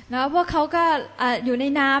 แล้วพวกเขาก็อยู่ใน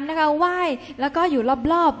น้ำนะคะว่ายแล้วก็อยู่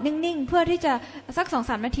รอบๆนิ่งๆเพื่อที่จะสัก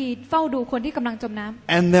 2-3 นาทีเฝ้าดูคนที่กำลังจมน้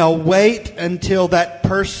ำ And they'll wait until that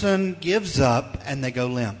person gives up and they go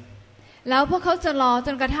limp. แล้วพวกเขาจะรอจ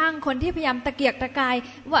นกระทั่งคนที่พยายามตะเกียกตะกาย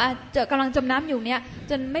ว่ากำลังจมน้ำอยู่เนี่ย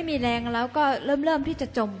จนไม่มีแรงแล้วก็เริ่มที่จะ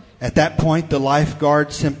จม At that point, the lifeguard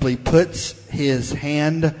simply puts his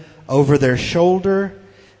hand over their shoulder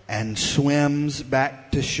and swims back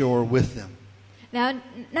to shore with them. แล้ว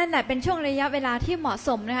นั่นแหละเป็นช่วงระยะเวลาที่เหมาะส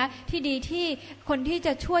มนะคะที่ดีที่คนที่จ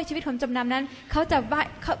ะช่วยชีวิตคนจมน้ำนั้นเขาจะ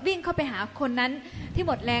วิ่งเข้าไปหาคนนั้นที่ห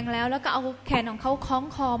มดแรงแล้วก็เอาแขนของเขาคล้อง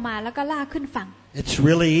คอมาแล้วก็ลากขึ้นฝั่ง It's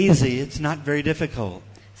really easy. It's not very difficult.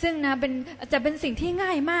 ซึ่งนะจะเป็นสิ่งที่ง่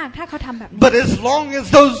ายมากถ้าเขาทำแบบนี้ But as long as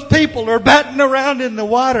those people are batting around in the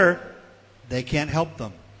water, they can't help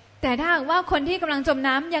them. แต่ถ้าว่าคนที่กำลังจม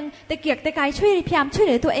น้ำยังตะเกียกตะกายพยายามช่วยเ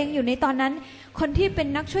หลือตัวเองอยู่ในตอนนั้นคนที่เป็น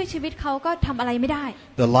นักช่วยชีวิตเขาก็ทำอะไรไม่ได้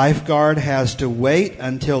The lifeguard has to wait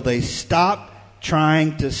until they stop trying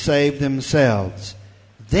to save themselves.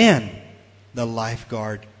 Then the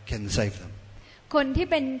lifeguard can save them. คนที่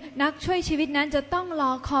เป็นนักช่วยชีวิตนั้นจะต้องร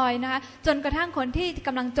อคอยนะคะจนกระทั่งคนที่ก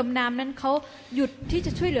ำลังจมน้ำนั้นเขาหยุดที่จ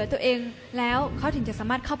ะช่วยเหลือตัวเองแล้วเขาถึงจะสา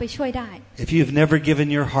มารถเข้าไปช่วยได้ If you've never given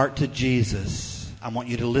your heart to Jesus, I want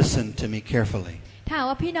you to listen to me carefully. ถ้า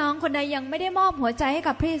ว่าพี่น้องคนใดยังไม่ได้มอบหัวใจให้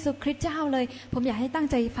กับพระเยซูคริสต์เจ้าเลยผมอยากให้ตั้ง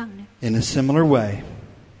ใจฟังนะ In a similar way,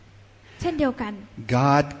 เช่นเดียวกัน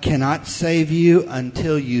God cannot save you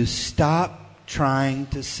until you stop trying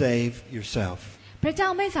to save yourself. พระเจ้า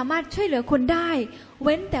ไม่สามารถช่วยเหลือคุณได้เ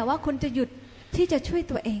ว้นแต่ว่าคุณจะหยุดที่จะช่วย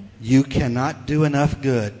ตัวเอง You cannot do enough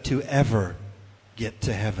good to ever get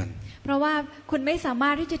to heaven. เพราะว่าคุณไม่สามา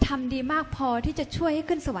รถที่จะทำดีมากพอที่จะช่วยให้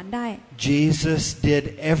ขึ้นสวรรค์ได้ Jesus did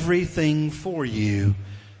everything for you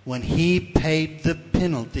when he paid the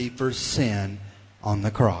penalty for sin on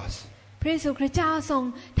the cross. พระเยซูคริสต์เจ้าทรง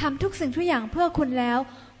ทำทุกสิ่งทุกอย่างเพื่อคุณแล้ว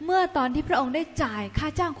เมื่อตอนที่พระองค์ได้จ่ายค่า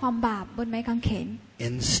จ้างความบาปบนไม้กางเขน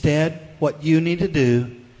Instead, what you need to do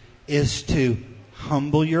is to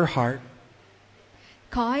humble your heart.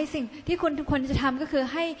 ขอให้สิ่งที่คุณควรจะทำก็คือ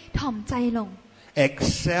ให้ถ่อมใจลง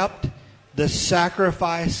Accept the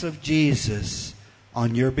sacrifice of Jesus on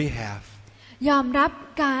your behalf. ยอมรับ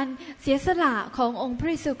การเสียสละขององค์พระ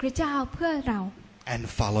เยซูคริสต์เจ้าเพื่อเรา And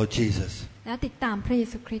follow Jesus. และติดตามพระเย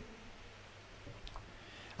ซูคริสต์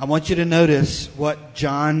I want you to notice what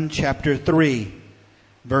John chapter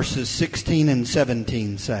 3 verses 16 and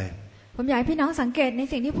 17 say. ผมอยากให้พี่น้องสังเกตใน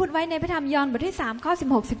สิ่งที่พูดไว้ในพระธรรมยอห์นบทที่3ข้อ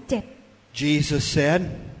16-17 Jesus said,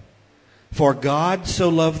 "For God so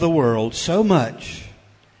loved the world so much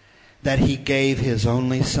that he gave his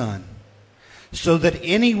only son, so that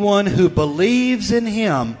anyone who believes in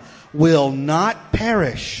him will not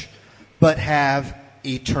perish, but have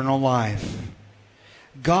eternal life."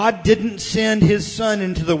 God didn't send his son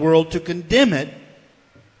into the world to condemn it,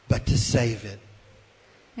 but to save it.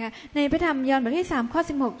 ในพระธรรมยอห์นบทที่3ข้อ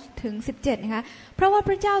16-17นะคะเพราะว่าพ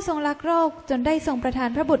ระเจ้าทรงรักโลกจนได้ทรงประทาน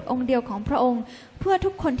พระบุตรองค์เดียวของพระองค์เพื่อทุ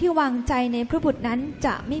กคนที่วางใจในพระบุตรนั้นจ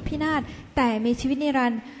ะไม่พินาศแต่มีชีวิตนิรั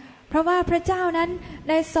นดร์เพราะว่าพระเจ้านั้น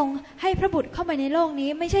ได้ทรงให้พระบุตรเข้ามาในโลกนี้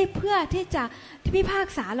ไม่ใช่เพื่อที่จะพิพาก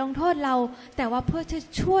ษาลงโทษเราแต่ว่าเพื่อจะ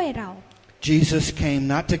ช่วยเรา Jesus came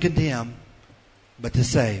not to condemn, but to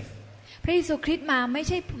save. พระเยซูคริสต์มาไม่ใ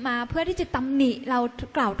ช่มาเพื่อที่จะตำหนิเรา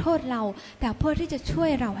กล่าวโทษเราแต่เพื่อที่จะช่วย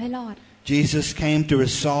เราให้รอด Jesus came to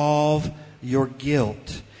resolve your guilt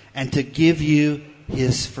and to give you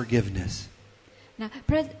his forgiveness. นะ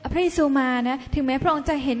พระเยซูมานะถึงแม้พระองค์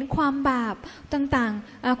จะเห็นความบาปต่าง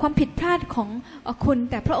ๆความผิดพลาดของคุณ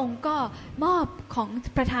แต่พระองค์ก็มอบของ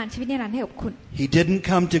ประทานชีวิตนิรันดร์ให้กับคุณ He didn't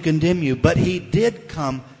come to condemn you, but he did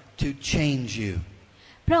come to change you.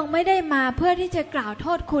 พระองค์ไม่ได้มาเพื่อที่จะกล่าวโท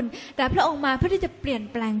ษคุณแต่พระองค์มาเพื่อที่จะเปลี่ยน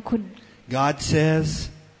แปลงคุณ God says,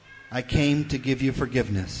 "I came to give you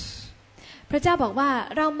forgiveness." พระเจ้าบอกว่า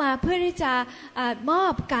เรามาเพื่อที่จะมอ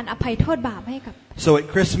บการอภัยโทษบาปให้กับ So at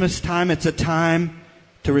Christmas time, it's a time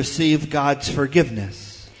to receive God's forgiveness.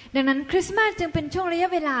 ดังนั้นคริสต์มาสจึงเป็นช่วงระยะ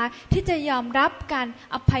เวลาที่จะยอมรับการ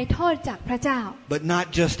อภัยโทษจากพระเจ้า But not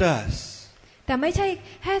just us. แต่ไม่ใช่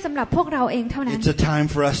แค่สำหรับพวกเราเองเท่านั้น It's a time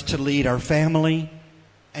for us to lead our family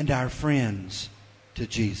and our friends to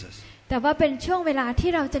Jesus. แต่ว่าเป็นช่วงเวลา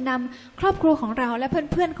ที่เราจะนำครอบครัวของเราและ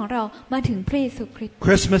เพื่อนๆของเรามาถึงพระเยซูคริสต์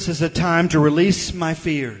Christmas is a time to release my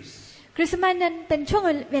fears. คริสต์มาสนั้นเป็นช่วง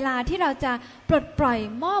เวลาที่เราจะปลดปล่อย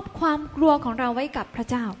มอบความกลัวของเราไว้กับพระ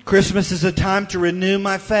เจ้า Christmas is a time to renew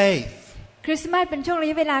my faith. คริสต์มาสเป็นช่วงระ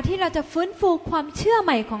ยะเวลาที่เราจะฟื้นฟูความเชื่อใ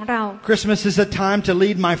หม่ของเรา Christmas is a time to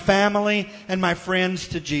lead my family and my friends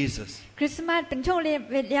to Jesus. คริสต์มาสเป็นช่วงระ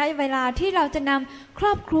ยะเวลาที่เราจะนำคร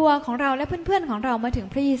อบครัวของเราและเพื่อนๆของเรามาถึง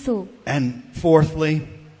พระเยซู And fourthly,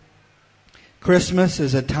 Christmas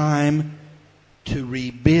is a time to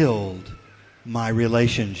rebuild my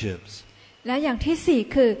relationships. และอย่างที่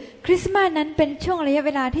4คือคริสต์มาสนั้นเป็นช่วงระยะเ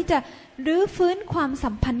วลาที่จะรื้อฟื้นความ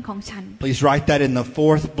สัมพันธ์ของฉัน Please write that in the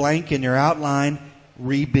fourth blank in your outline,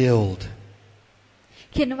 rebuild.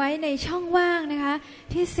 เขียนไว้ในช่องว่างนะคะ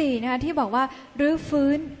ที่4นะคะที่บอกว่ารื้อ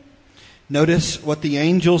ฟื้น Notice what the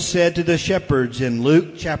angel said to the shepherds in Luke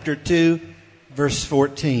chapter 2 verse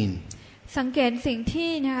 14. สังเกตสิ่ง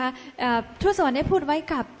ที่นะคะทูตสวรรค์ได้พูดไว้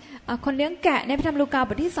กับคนเลี้ยงแกะในพระธรรมลูกาบ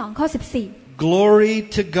ทที่2ข้อ14 Glory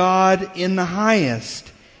to God in the highest,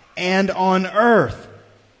 and on earth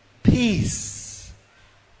peace,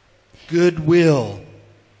 goodwill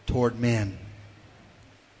toward men.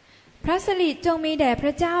 พระสิริจงมีแด่พร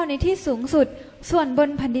ะเจ้าในที่สูงสุดส่วนบน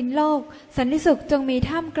แผ่นดินโลกสันติสุขจงมี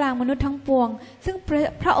ท่ามกลางมนุษย์ทั้งปวงซึ่ง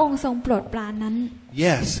พระองค์ทรงโปรดปรานนั้น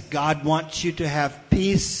Yes, God wants you to have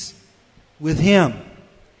peace with Him.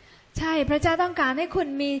 ใช่พระเจ้าต้องการให้คุณ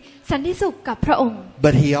มีสันติสุขกับพระองค์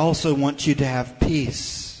But He also wants you to have peace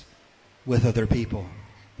with other people.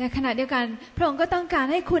 แต่ขณะเดียวกันพระองค์ก็ต้องการ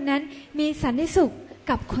ให้คุณนั้นมีสันติสุข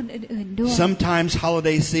กับคนอื่นๆด้วย Sometimes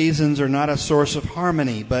holiday seasons are not a source of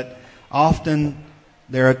harmony, but often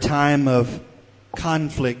they're a time of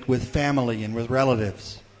conflict with family and with relatives.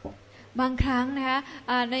 บางครั้งนะคะ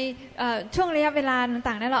ในช่วงระยะเวลา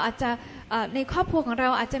ต่างๆนั้นเราอาจจะในครอบครัวของเรา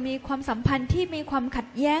อาจจะมีความสัมพันธ์ที่มีความขัด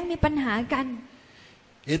แย้งมีปัญหากัน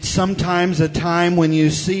It's sometimes a time when you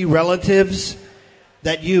see relatives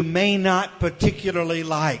that you may not particularly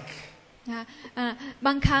like. บ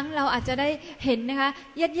างครั้งเราอาจจะได้เห็นนะคะ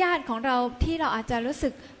ญาติของเราที่เราอาจจะรู้สึ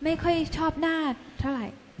กไม่ค่อยชอบหน้าเท่าไหร่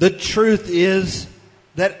The truth is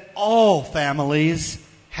that all families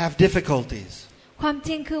have difficulties. ความจ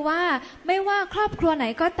ริงคือว่าไม่ว่าครอบครัวไหน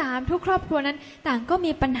ก็ตามทุกครอบครัวนั้นต่างก็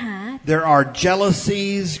มีปัญหา There are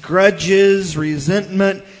jealousies, grudges,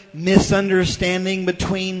 resentment, misunderstanding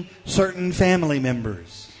between certain family members.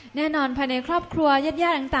 แน่นอนภายในครอบครัวญา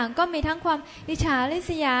ติต่างๆก็มีทั้งความอิจฉาริ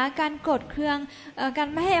ษยาการโกรธเคืองการ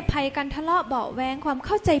ไม่ให้อภัยกันทะเลาะเบาะแว้งความเ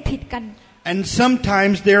ข้าใจผิดกัน And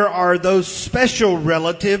sometimes there are those special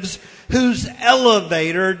relatives whose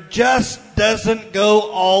elevator just doesn't go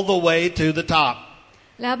all the way to the top.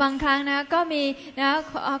 แล้วบางครั้งนะก็มีนะ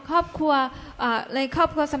ครอบครัวในครอบ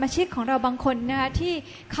ครัวสมาชิกของเราบางคนนะคะที่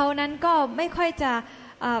เขานั้นก็ไม่ค่อยจะ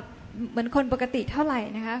เหมือนคนปกติเท่าไหร่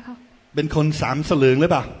นะคะเป็นคนสามสลึงหรือ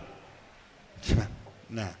เปล่าใช่ไหม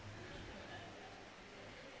น่ะ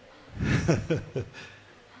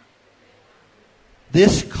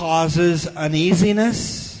This causes uneasiness.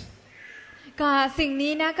 ก็สิ่ง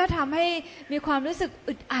นี้นะก็ทำให้มีความรู้สึก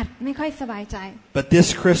อึดอัดไม่ค่อยสบายใจ But this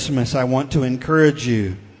Christmas I want to encourage you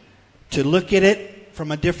to look at it from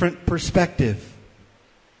a different perspective.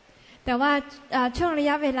 แต่ว่าช่วงระ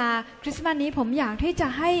ยะเวลาคริสต์มาสนี้ผมอยากที่จะ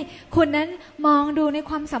ให้คุณนั้นมองดูใน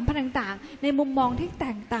ความสัมพันธ์ต่างๆในมุมมองที่แต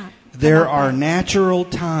กต่าง There are natural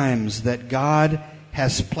times that God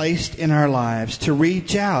has placed in our lives to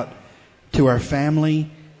reach out to our family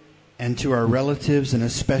and to our relatives in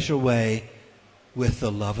a special way with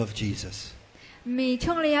the love of Jesus. มี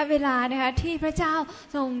ช่วงระยะเวลานะคะที่พระเจ้า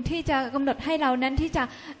ทรงที่จะกำหนดให้เรานั้นที่จะ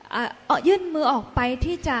ยื่นมือออกไป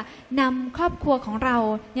ที่จะนำครอบครัวของเรา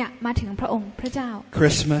เนี่ยมาถึงพระองค์พระเจ้า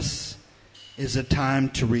Christmas is a time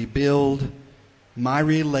to rebuild my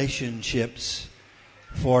relationships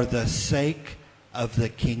for the sake of the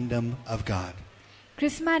kingdom of God. ค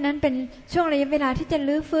ริสต์มาสนั้นเป็นช่วงระยะเวลาที่จะ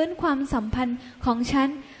รื้อฟื้นความสัมพันธ์ของฉัน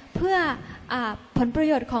เพื่อผลประ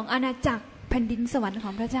โยชน์ของอาณาจักรแผ่นดินสวรรค์ข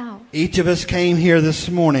องพระเจ้า Each of us came here this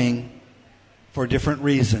morning for different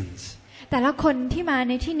reasons. แต่ละคนที่มา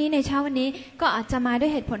ในที่นี้ในเช้าวันนี้ก็อาจจะมาด้ว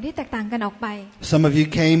ยเหตุผลที่แตกต่างกันออกไป Some of you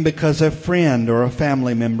came because a friend or a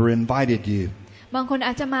family member invited you. บางคนอ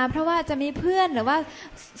าจจะมาเพราะว่าจะมีเพื่อนหรือว่า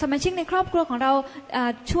สมาชิกในครอบครัวของเรา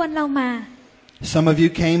ชวนเรามา Some of you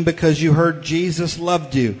came because you heard Jesus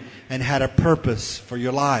loved you and had a purpose for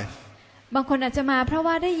your life. บางคนอาจจะมาเพราะ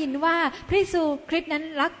ว่าได้ยินว่าพระเยซูคริสต์นั้น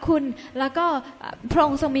รักคุณแล้วก็พระอ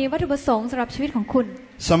งค์ทรงมีวัตถุประสงค์สำหรับชีวิตของคุณ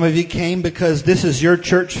Some of you came because this is your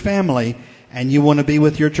church family and you want to be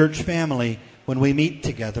with your church family when we meet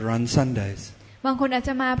together on Sundays. บางคนอาจจ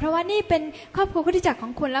ะมาเพราะว่านี่เป็นครอบครัวคริสตจักรขอ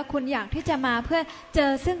งคุณและคุณอยากที่จะมาเพื่อเจอ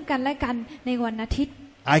ซึ่งกันและกันในวันอาทิตย์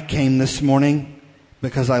I came this morning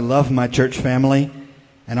because I love my church family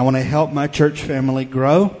and I want to help my church family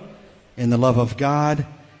grow in the love of God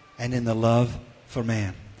and in the love for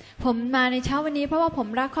man. ผมมาในเช้าวันนี้เพราะว่าผม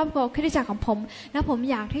รักครอบครัวคริสตจักรของผมและผม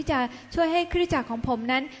อยากที่จะช่วยให้คริสตจักรของผม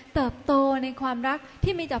นั้นเติบโตในความรัก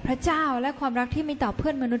ที่มีต่อพระเจ้าและความรักที่มีต่อเพื่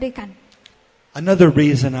อนมนุษย์ด้วยกัน Another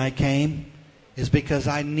reason I came is because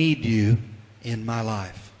I need you in my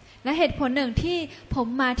life. และเหตุผลหนึ่งที่ผม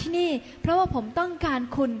มาที่นี่เพราะว่าผมต้องการ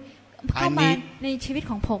คุณเข้ามาในชีวิต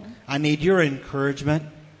ของผม I need your encouragement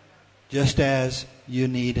just as you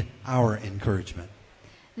need our encouragement.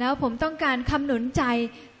 แล้วผมต้องการคำหนุนใจ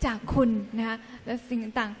จากคุณนะคะและสิ่ง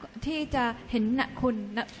ต่างๆที่จะเห็นคุณ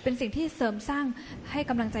เป็นสิ่งที่เสริมสร้างให้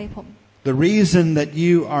กำลังใจผม The reason that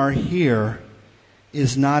you are here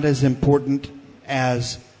is not as important as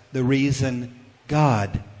the reason God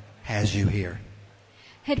has you here.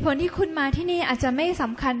 เหตุผลที่คุณมาที่นี่อาจจะไม่ส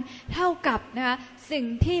ำคัญเท่ากับนะคะสิ่ง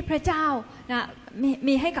ที่พระเจ้านะ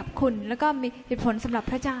มีให้กับคุณแล้วก็มีเหตุผลสำหรับ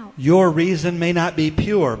พระเจ้า Your reason may not be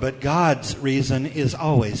pure, but God's reason is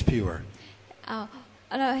always pure.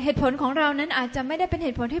 เหตุผลของเรานั้นอาจจะไม่ได้เป็นเห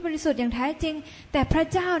ตุผลที่บริสุทธิ์อย่างแท้จริงแต่พระ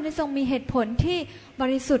เจ้านั้นทรงมีเหตุผลที่บ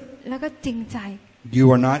ริสุทธิ์แล้วก็จริงใจ You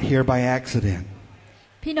are not here by accident.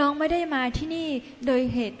 พี่น้องไม่ได้มาที่นี่โดย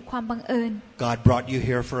เหตุความบังเอิญ God brought you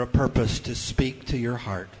here for a purpose to speak to your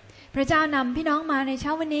heart. พระเจ้านำพี่น้องมาในเช้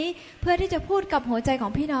าวันนี้เพื่อที่จะพูดกับหัวใจขอ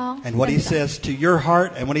งพี่น้อง And what He says to your heart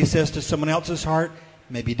and what He says to someone else's heart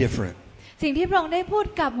may be different. สิ่งที่พระองค์ได้พูด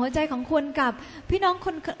กับหัวใจของคุณกับพี่น้องค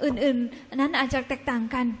นอื่นๆนั้นอาจจะแตกต่าง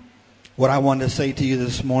กัน What I want to say to you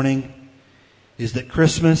this morning is that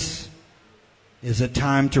Christmas is a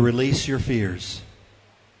time to release your fears.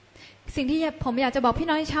 สิ่งที่ผมอยากจะบอกพี่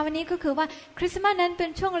น้องในเช้าวันนี้ก็คือว่าคริสต์มาสนั้นเป็น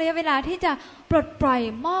ช่วงระยะเวลาที่จะปลดปล่อย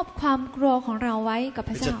มอบความกลัวของเราไว้กับ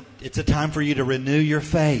พระเจ้า It's a time for you to renew your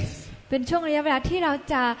faith. เป็นช่วงระยะเวลาที่เรา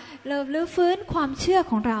จะรื้อฟื้นความเชื่อ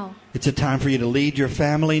ของเรา It's a time for you to lead your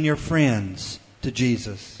family and your friends to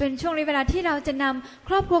Jesus. เป็นช่วงเวลาที่เราจะนำ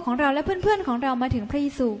ครอบครัวของเราและเพื่อนๆของเรามาถึงพระเย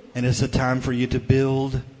ซู And it's a time for you to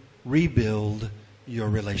rebuild your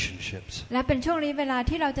relationships. และเป็นช่วงเวลา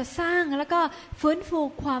ที่เราจะสร้างแล้วก็ฟื้นฟู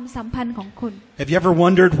ความสัมพันธ์ของคุณ Have you ever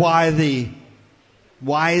wondered why the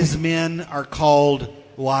wise men are called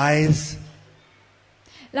wise?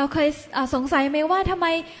 เราเคยสงสัยไหมว่าทำไม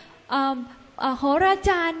โหรา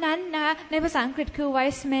จารย์นั้นนะคะในภาษาอังกฤษคือ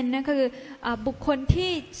wise men นะคือบุคคล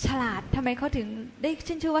ที่ฉลาดทำไมเขาถึงได้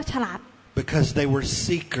ชื่อว่าฉลาด Because they were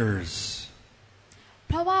seekers.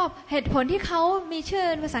 เพราะว่าเหตุผลที่เขามีชื่อ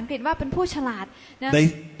ภาษาอังกฤษว่าเป็นผู้ฉลาดนะ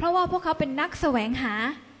เพราะว่าพวกเขาเป็นนักแสวงหา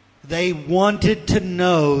They wanted to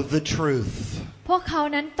know the truth. พวกเขา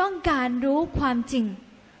นั้นต้องการรู้ความจริง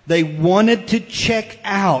They wanted to check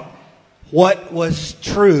out what was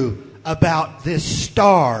true about this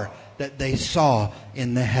star that they saw in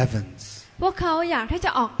the heavens. พวกเขาอยากที่จ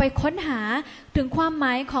ะออกไปค้นหาถึงความหม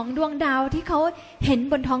ายของดวงดาวที่เขาเห็น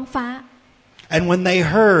บนท้องฟ้า And when they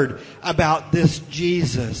heard about this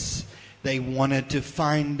Jesus, they wanted to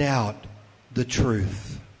find out the truth.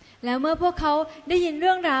 แล้วเมื่อพวกเขาได้ยินเ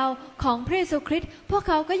รื่องราวของพระเยซูคริสต์พวกเ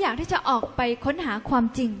ขาก็อยากที่จะออกไปค้นหาความ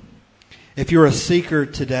จริง If you're a seeker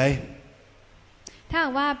today, ถ้า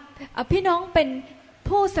ว่าพี่น้องเป็น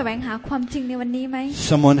ผู้แสวงหาความจริงในวันนี้ไหม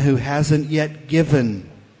Someone who hasn't yet given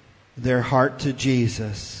their heart to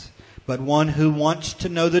Jesus, but one who wants to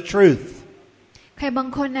know the truth. ใครบาง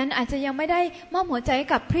คนนั้นอาจจะยังไม่ได้มอบหัวใจ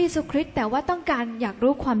กับพระเยซูคริสต์แต่ว่าต้องการอยาก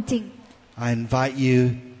รู้ความจริง I invite you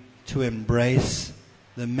to embrace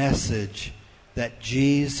the message that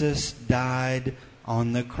Jesus died on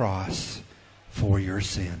the cross for your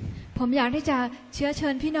sin. ผมอยากที่จะเชื้อเชิ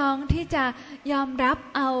ญพี่น้องที่จะยอมรับ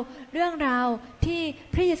เอาเรื่องราวที่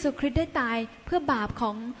พระเยซูคริสต์ได้ตายเพื่อบาปข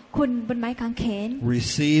องคุณบนไม้กางเขน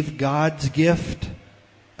Receive God's gift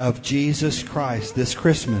of Jesus Christ this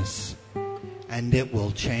Christmas, and it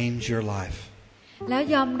will change your life. แล้ว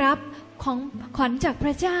ยอมรับของขวัญจากพ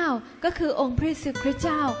ระเจ้าก็คือองค์พระเยซูคริสต์เ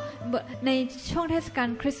จ้าในช่วงเทศกาล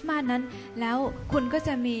คริสต์มาสนั้นแล้วคุณก็จ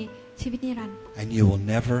ะมีชีวิตนิรันดร์ And you will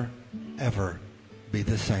never ever be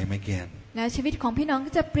the same again. แล้วชีวิตของพี่น้อง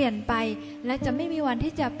ก็จะเปลี่ยนไปและจะไม่มีวัน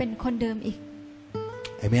ที่จะเป็นคนเดิมอีก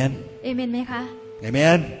Amen. เอเมนไหมคะ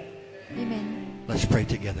Amen. เอเมน Let's pray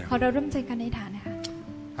together. ขอเราร่วมใจกันในฐานนะคะ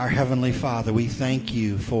Our Heavenly Father, we thank you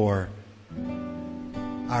for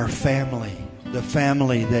our family, the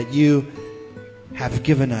family that you have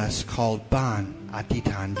given us called Ban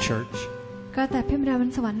Atitan Church. ก็แต่พระบิดาบ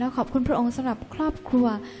นสวรรค์เราขอบคุณพระองค์สำหรับครอบครัว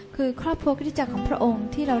คือครอบครัวคริสตจักรของพระองค์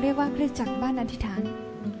ที่เราเรียกว่าคริสตจักรบ้านอธิษฐาน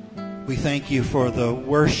We thank you for the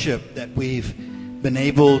worship that we've been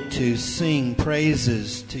able to sing praises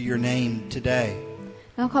to your name today.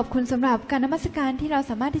 เราขอบคุณสำหรับการนมัสการที่เรา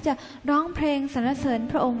สามารถที่จะร้องเพลงสรรเสริญ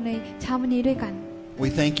พระองค์ในเช้าวันนี้ด้วยกัน We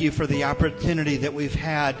thank you for the opportunity that we've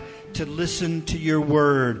had to listen to your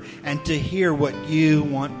word and to hear what you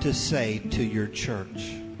want to say to your church.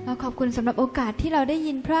 เราขอบคุณสำหรับโอกาสที่เราได้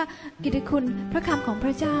ยินพระกิตติคุณพระคำของพร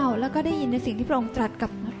ะเจ้าแล้วก็ได้ยินในสิ่งที่พระองค์ตรัสกั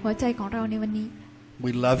บหัวใจของเราในวันนี้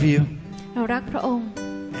We love you. เรารักพระองค์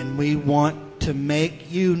And we want to make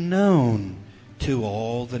you known to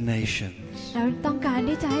all the nations. เราต้องการ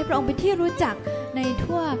ที่จะให้พระองค์เป็นที่รู้จักใน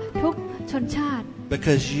ทั่วทุกชนชาติ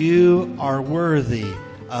Because you are worthy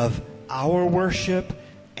of our worship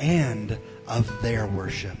and of their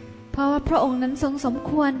worship. เพราะว่าพระองค์นั้นทรงสม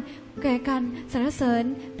ควรแก่การสรรเสริญ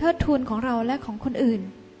เทิดทูนของเราและของคนอื่น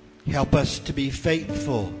Help us to be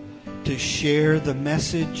faithful to share the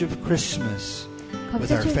message of Christmas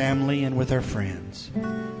with our family and with our friends.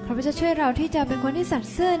 ขอพระเจ้าช่วยเราที่จะเป็นคนที่สัต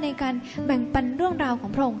ย์ซื่อในการแบ่งปันเรื่องราวขอ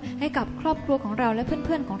งพระองค์ให้กับครอบครัวของเราและเ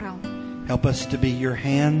พื่อนๆของเรา Help us to be your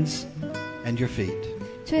hands and your feet.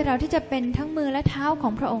 ช่วยเราที่จะเป็นทั้งมือและเท้าขอ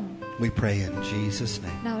งพระองค์ We pray in Jesus'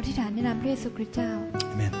 name. เราอธิษฐานในนามพระเยซูคริสต์เจ้า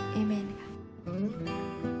Amen. เอเมนค่ะ